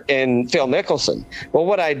year in Phil Mickelson. Well,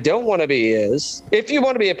 what I don't want to be is, if you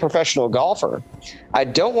want to be a professional golfer, I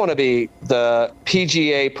don't want to be the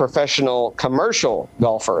PGA professional commercial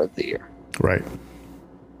golfer of the year. Right.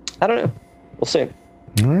 I don't know. We'll see.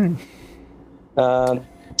 All right. Well,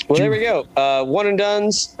 there we go. One and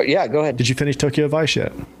dones. Yeah, go ahead. Did you finish Tokyo Vice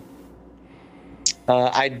yet?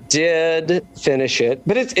 I did finish it,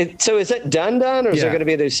 but so is it done, or is there going to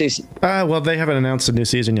be a new season? Well, they haven't announced a new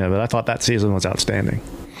season yet, but I thought that season was outstanding.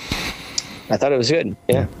 I thought it was good.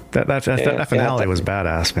 Yeah, that finale was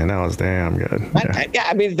badass, man. That was damn good.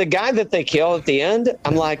 I mean, the guy that they kill at the end,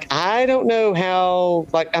 I'm like, I don't know how.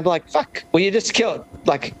 Like, I'm like, fuck. Well, you just kill it.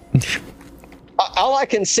 Like, all I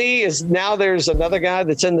can see is now there's another guy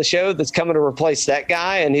that's in the show that's coming to replace that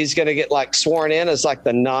guy, and he's going to get like sworn in as like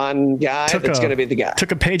the non-guy that's going to be the guy.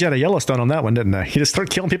 Took a page out of Yellowstone on that one, didn't they? He just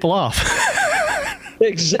started killing people off.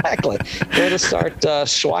 Exactly. They're going to start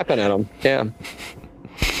swiping at them.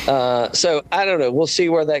 Yeah. So I don't know. We'll see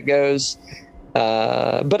where that goes.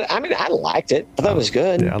 But I mean, I liked it. I thought it was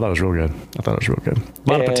good. Yeah, I thought it was real good. A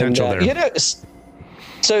lot of potential there.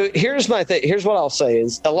 So here's my thing. Here's what I'll say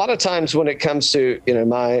is, a lot of times when it comes to,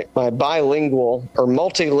 my bilingual or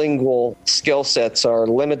multilingual skill sets are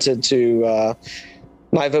limited to,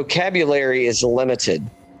 my vocabulary is limited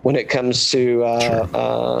when it comes to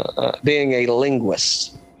being a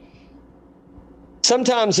linguist.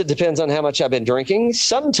 Sometimes it depends on how much I've been drinking.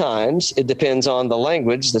 Sometimes it depends on the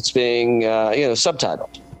language that's being,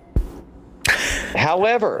 subtitled.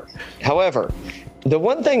 However, the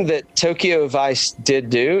one thing that Tokyo Vice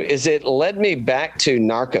did do is it led me back to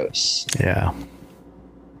Narcos. Yeah.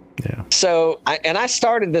 So, I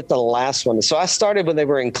started at the last one. So I started when they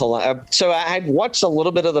were in Colombia. So I had watched a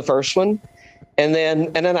little bit of the first one, And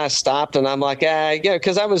then I stopped, and I'm like,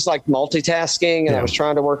 because I was like multitasking, and I was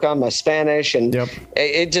trying to work on my Spanish, and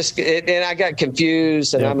and I got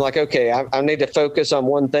confused, and I'm like, okay, I need to focus on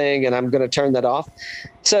one thing, and I'm going to turn that off.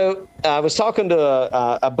 So I was talking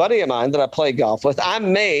to a buddy of mine that I play golf with.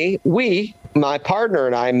 My partner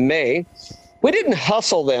and I we didn't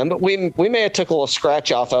hustle them, but we may have took a little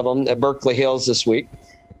scratch off of them at Berkeley Hills this week.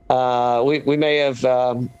 We may have.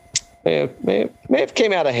 May have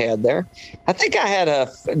came out ahead there. I think I had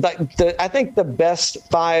I think the best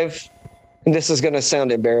 5, and this is going to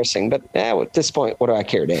sound embarrassing, but at this point, what do I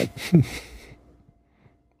care, Dan?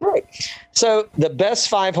 Right. So the best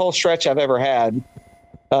 5-hole stretch I've ever had,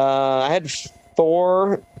 I had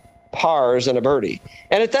 4 pars and a birdie.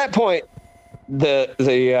 And at that point,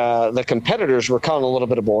 the competitors were calling a little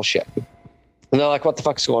bit of bullshit. And they're like, what the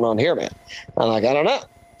fuck's going on here, man? I'm like, I don't know.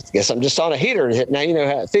 Guess I'm just on a heater. Now you know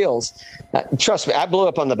how it feels. Trust me, I blew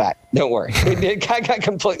up on the back. Don't worry. I got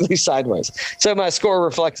completely sideways. So my score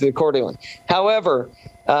reflected accordingly. However,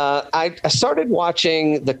 I started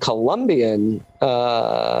watching the Colombian,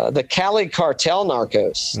 the Cali Cartel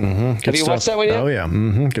Narcos. Mm-hmm. Have you watched that one yet? Oh, yeah.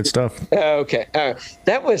 Mm-hmm. Good stuff. Okay.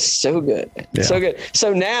 That was so good. Yeah. So good.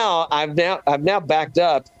 So now I've now backed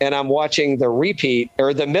up, and I'm watching the repeat,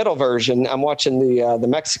 or the middle version. I'm watching the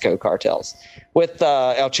Mexico cartels with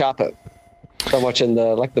El Chapo. So I'm watching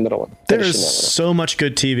the middle one. There's so much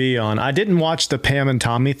good TV on. I didn't watch the Pam and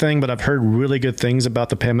Tommy thing, but I've heard really good things about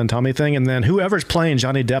the Pam and Tommy thing. And then whoever's playing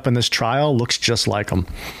Johnny Depp in this trial looks just like him.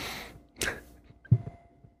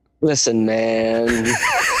 Listen, man.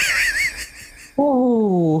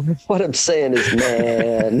 Oh, what I'm saying is,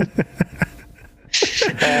 man.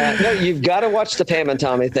 No, you've got to watch the Pam and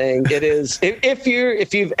Tommy thing. It is if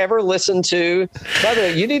you've ever listened to. By the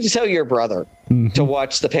way, you need to tell your brother to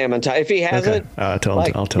watch the Pam and Tommy. If he hasn't, I'll tell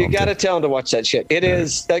him. You got to tell him to watch that shit. It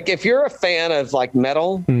is like, if you're a fan of like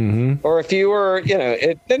metal, or if you were,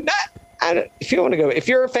 if you want to go, if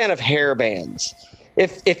you're a fan of hair bands,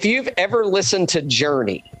 if you've ever listened to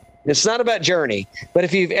Journey. It's not about Journey, but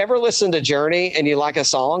if you've ever listened to Journey and you like a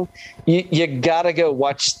song, you got to go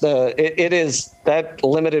watch it is that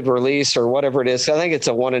limited release or whatever it is. I think it's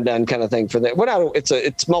a one and done kind of thing for them.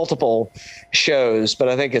 It's multiple shows, but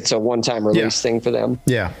I think it's a one-time release thing for them.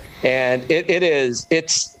 Yeah. And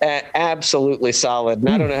it's absolutely solid. And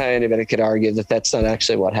I don't know how anybody could argue that that's not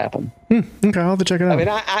actually what happened. Okay. I'll have to check it out.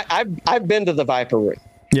 I mean, I've been to the Viper Room.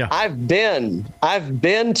 Yeah. I've been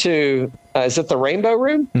to, is it the Rainbow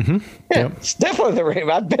Room? Mm-hmm. Yeah, It's definitely the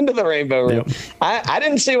Rainbow. I've been to the Rainbow Room. Yep. I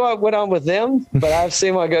didn't see what went on with them, but I've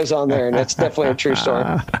seen what goes on there, and it's definitely a true story.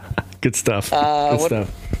 Good stuff. Hold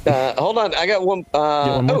on. I got one.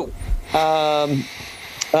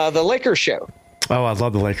 The Lakers show. Oh, I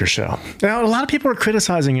love the Lakers show. Now, a lot of people are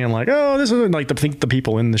criticizing it, like, oh, this isn't like the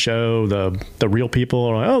people in the show, the real people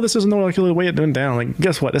are like, oh, this isn't the way it went down. Like,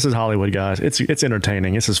 guess what? This is Hollywood, guys. It's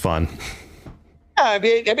entertaining. This is fun. I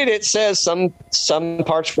mean, it says some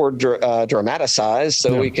parts were dramatized,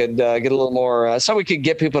 so we could get a little more, so we could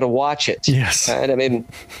get people to watch it. Yes. And I mean,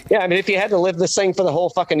 if you had to live this thing for the whole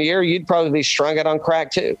fucking year, you'd probably be strung out on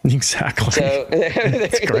crack too. Exactly. So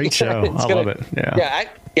it's a great show. I love it. Yeah.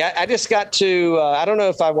 Yeah. I just got to. I don't know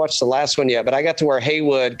if I watched the last one yet, but I got to where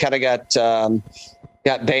Haywood kind of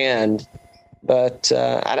got banned. But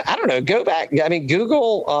I don't know. Go back. I mean,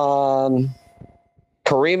 Google.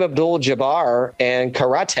 Kareem Abdul-Jabbar and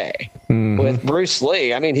karate with Bruce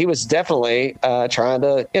Lee. I mean, he was definitely trying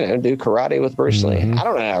to, do karate with Bruce Lee. I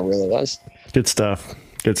don't know how it really was. Good stuff.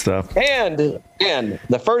 And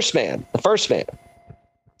the first man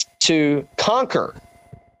to conquer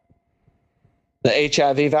the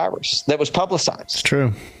HIV virus that was publicized. It's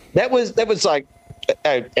true. That was like,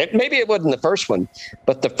 maybe it wasn't the first one,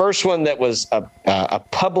 but the first one that was a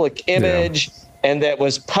public image. Yeah. And that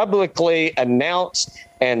was publicly announced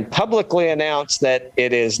that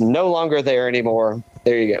it is no longer there anymore.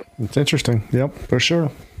 There you go. It's interesting. Yep, for sure.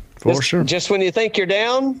 Just when you think you're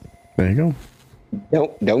down, there you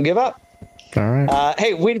go. Don't give up. All right.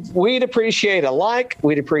 Hey, we'd appreciate a like.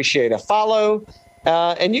 We'd appreciate a follow.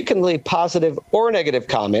 And you can leave positive or negative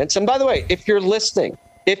comments. And by the way, if you're listening,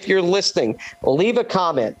 leave a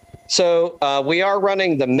comment. So we are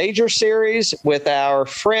running the major series with our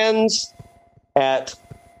friends at,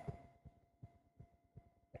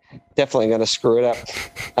 definitely going to screw it up,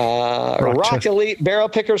 Rock Elite Barrel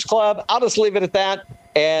Pickers Club. I'll just leave it at that.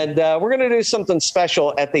 And we're going to do something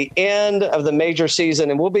special at the end of the major season,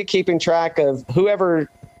 and we'll be keeping track of whoever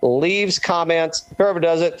leaves comments, whoever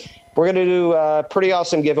does it. We're going to do a pretty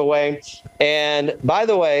awesome giveaway. And by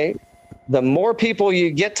the way, the more people you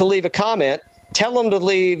get to leave a comment, tell them to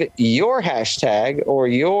leave your hashtag or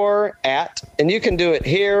your @ and you can do it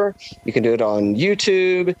here. You can do it on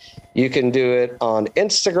YouTube. You can do it on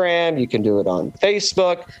Instagram. You can do it on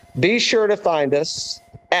Facebook. Be sure to find us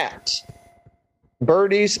at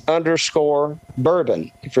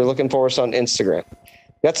birdies_bourbon if you're looking for us on Instagram.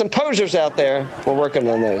 Got some posers out there. We're working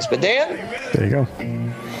on those. But Dan, there you go.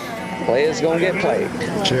 play is going to get played.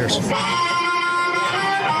 Cheers.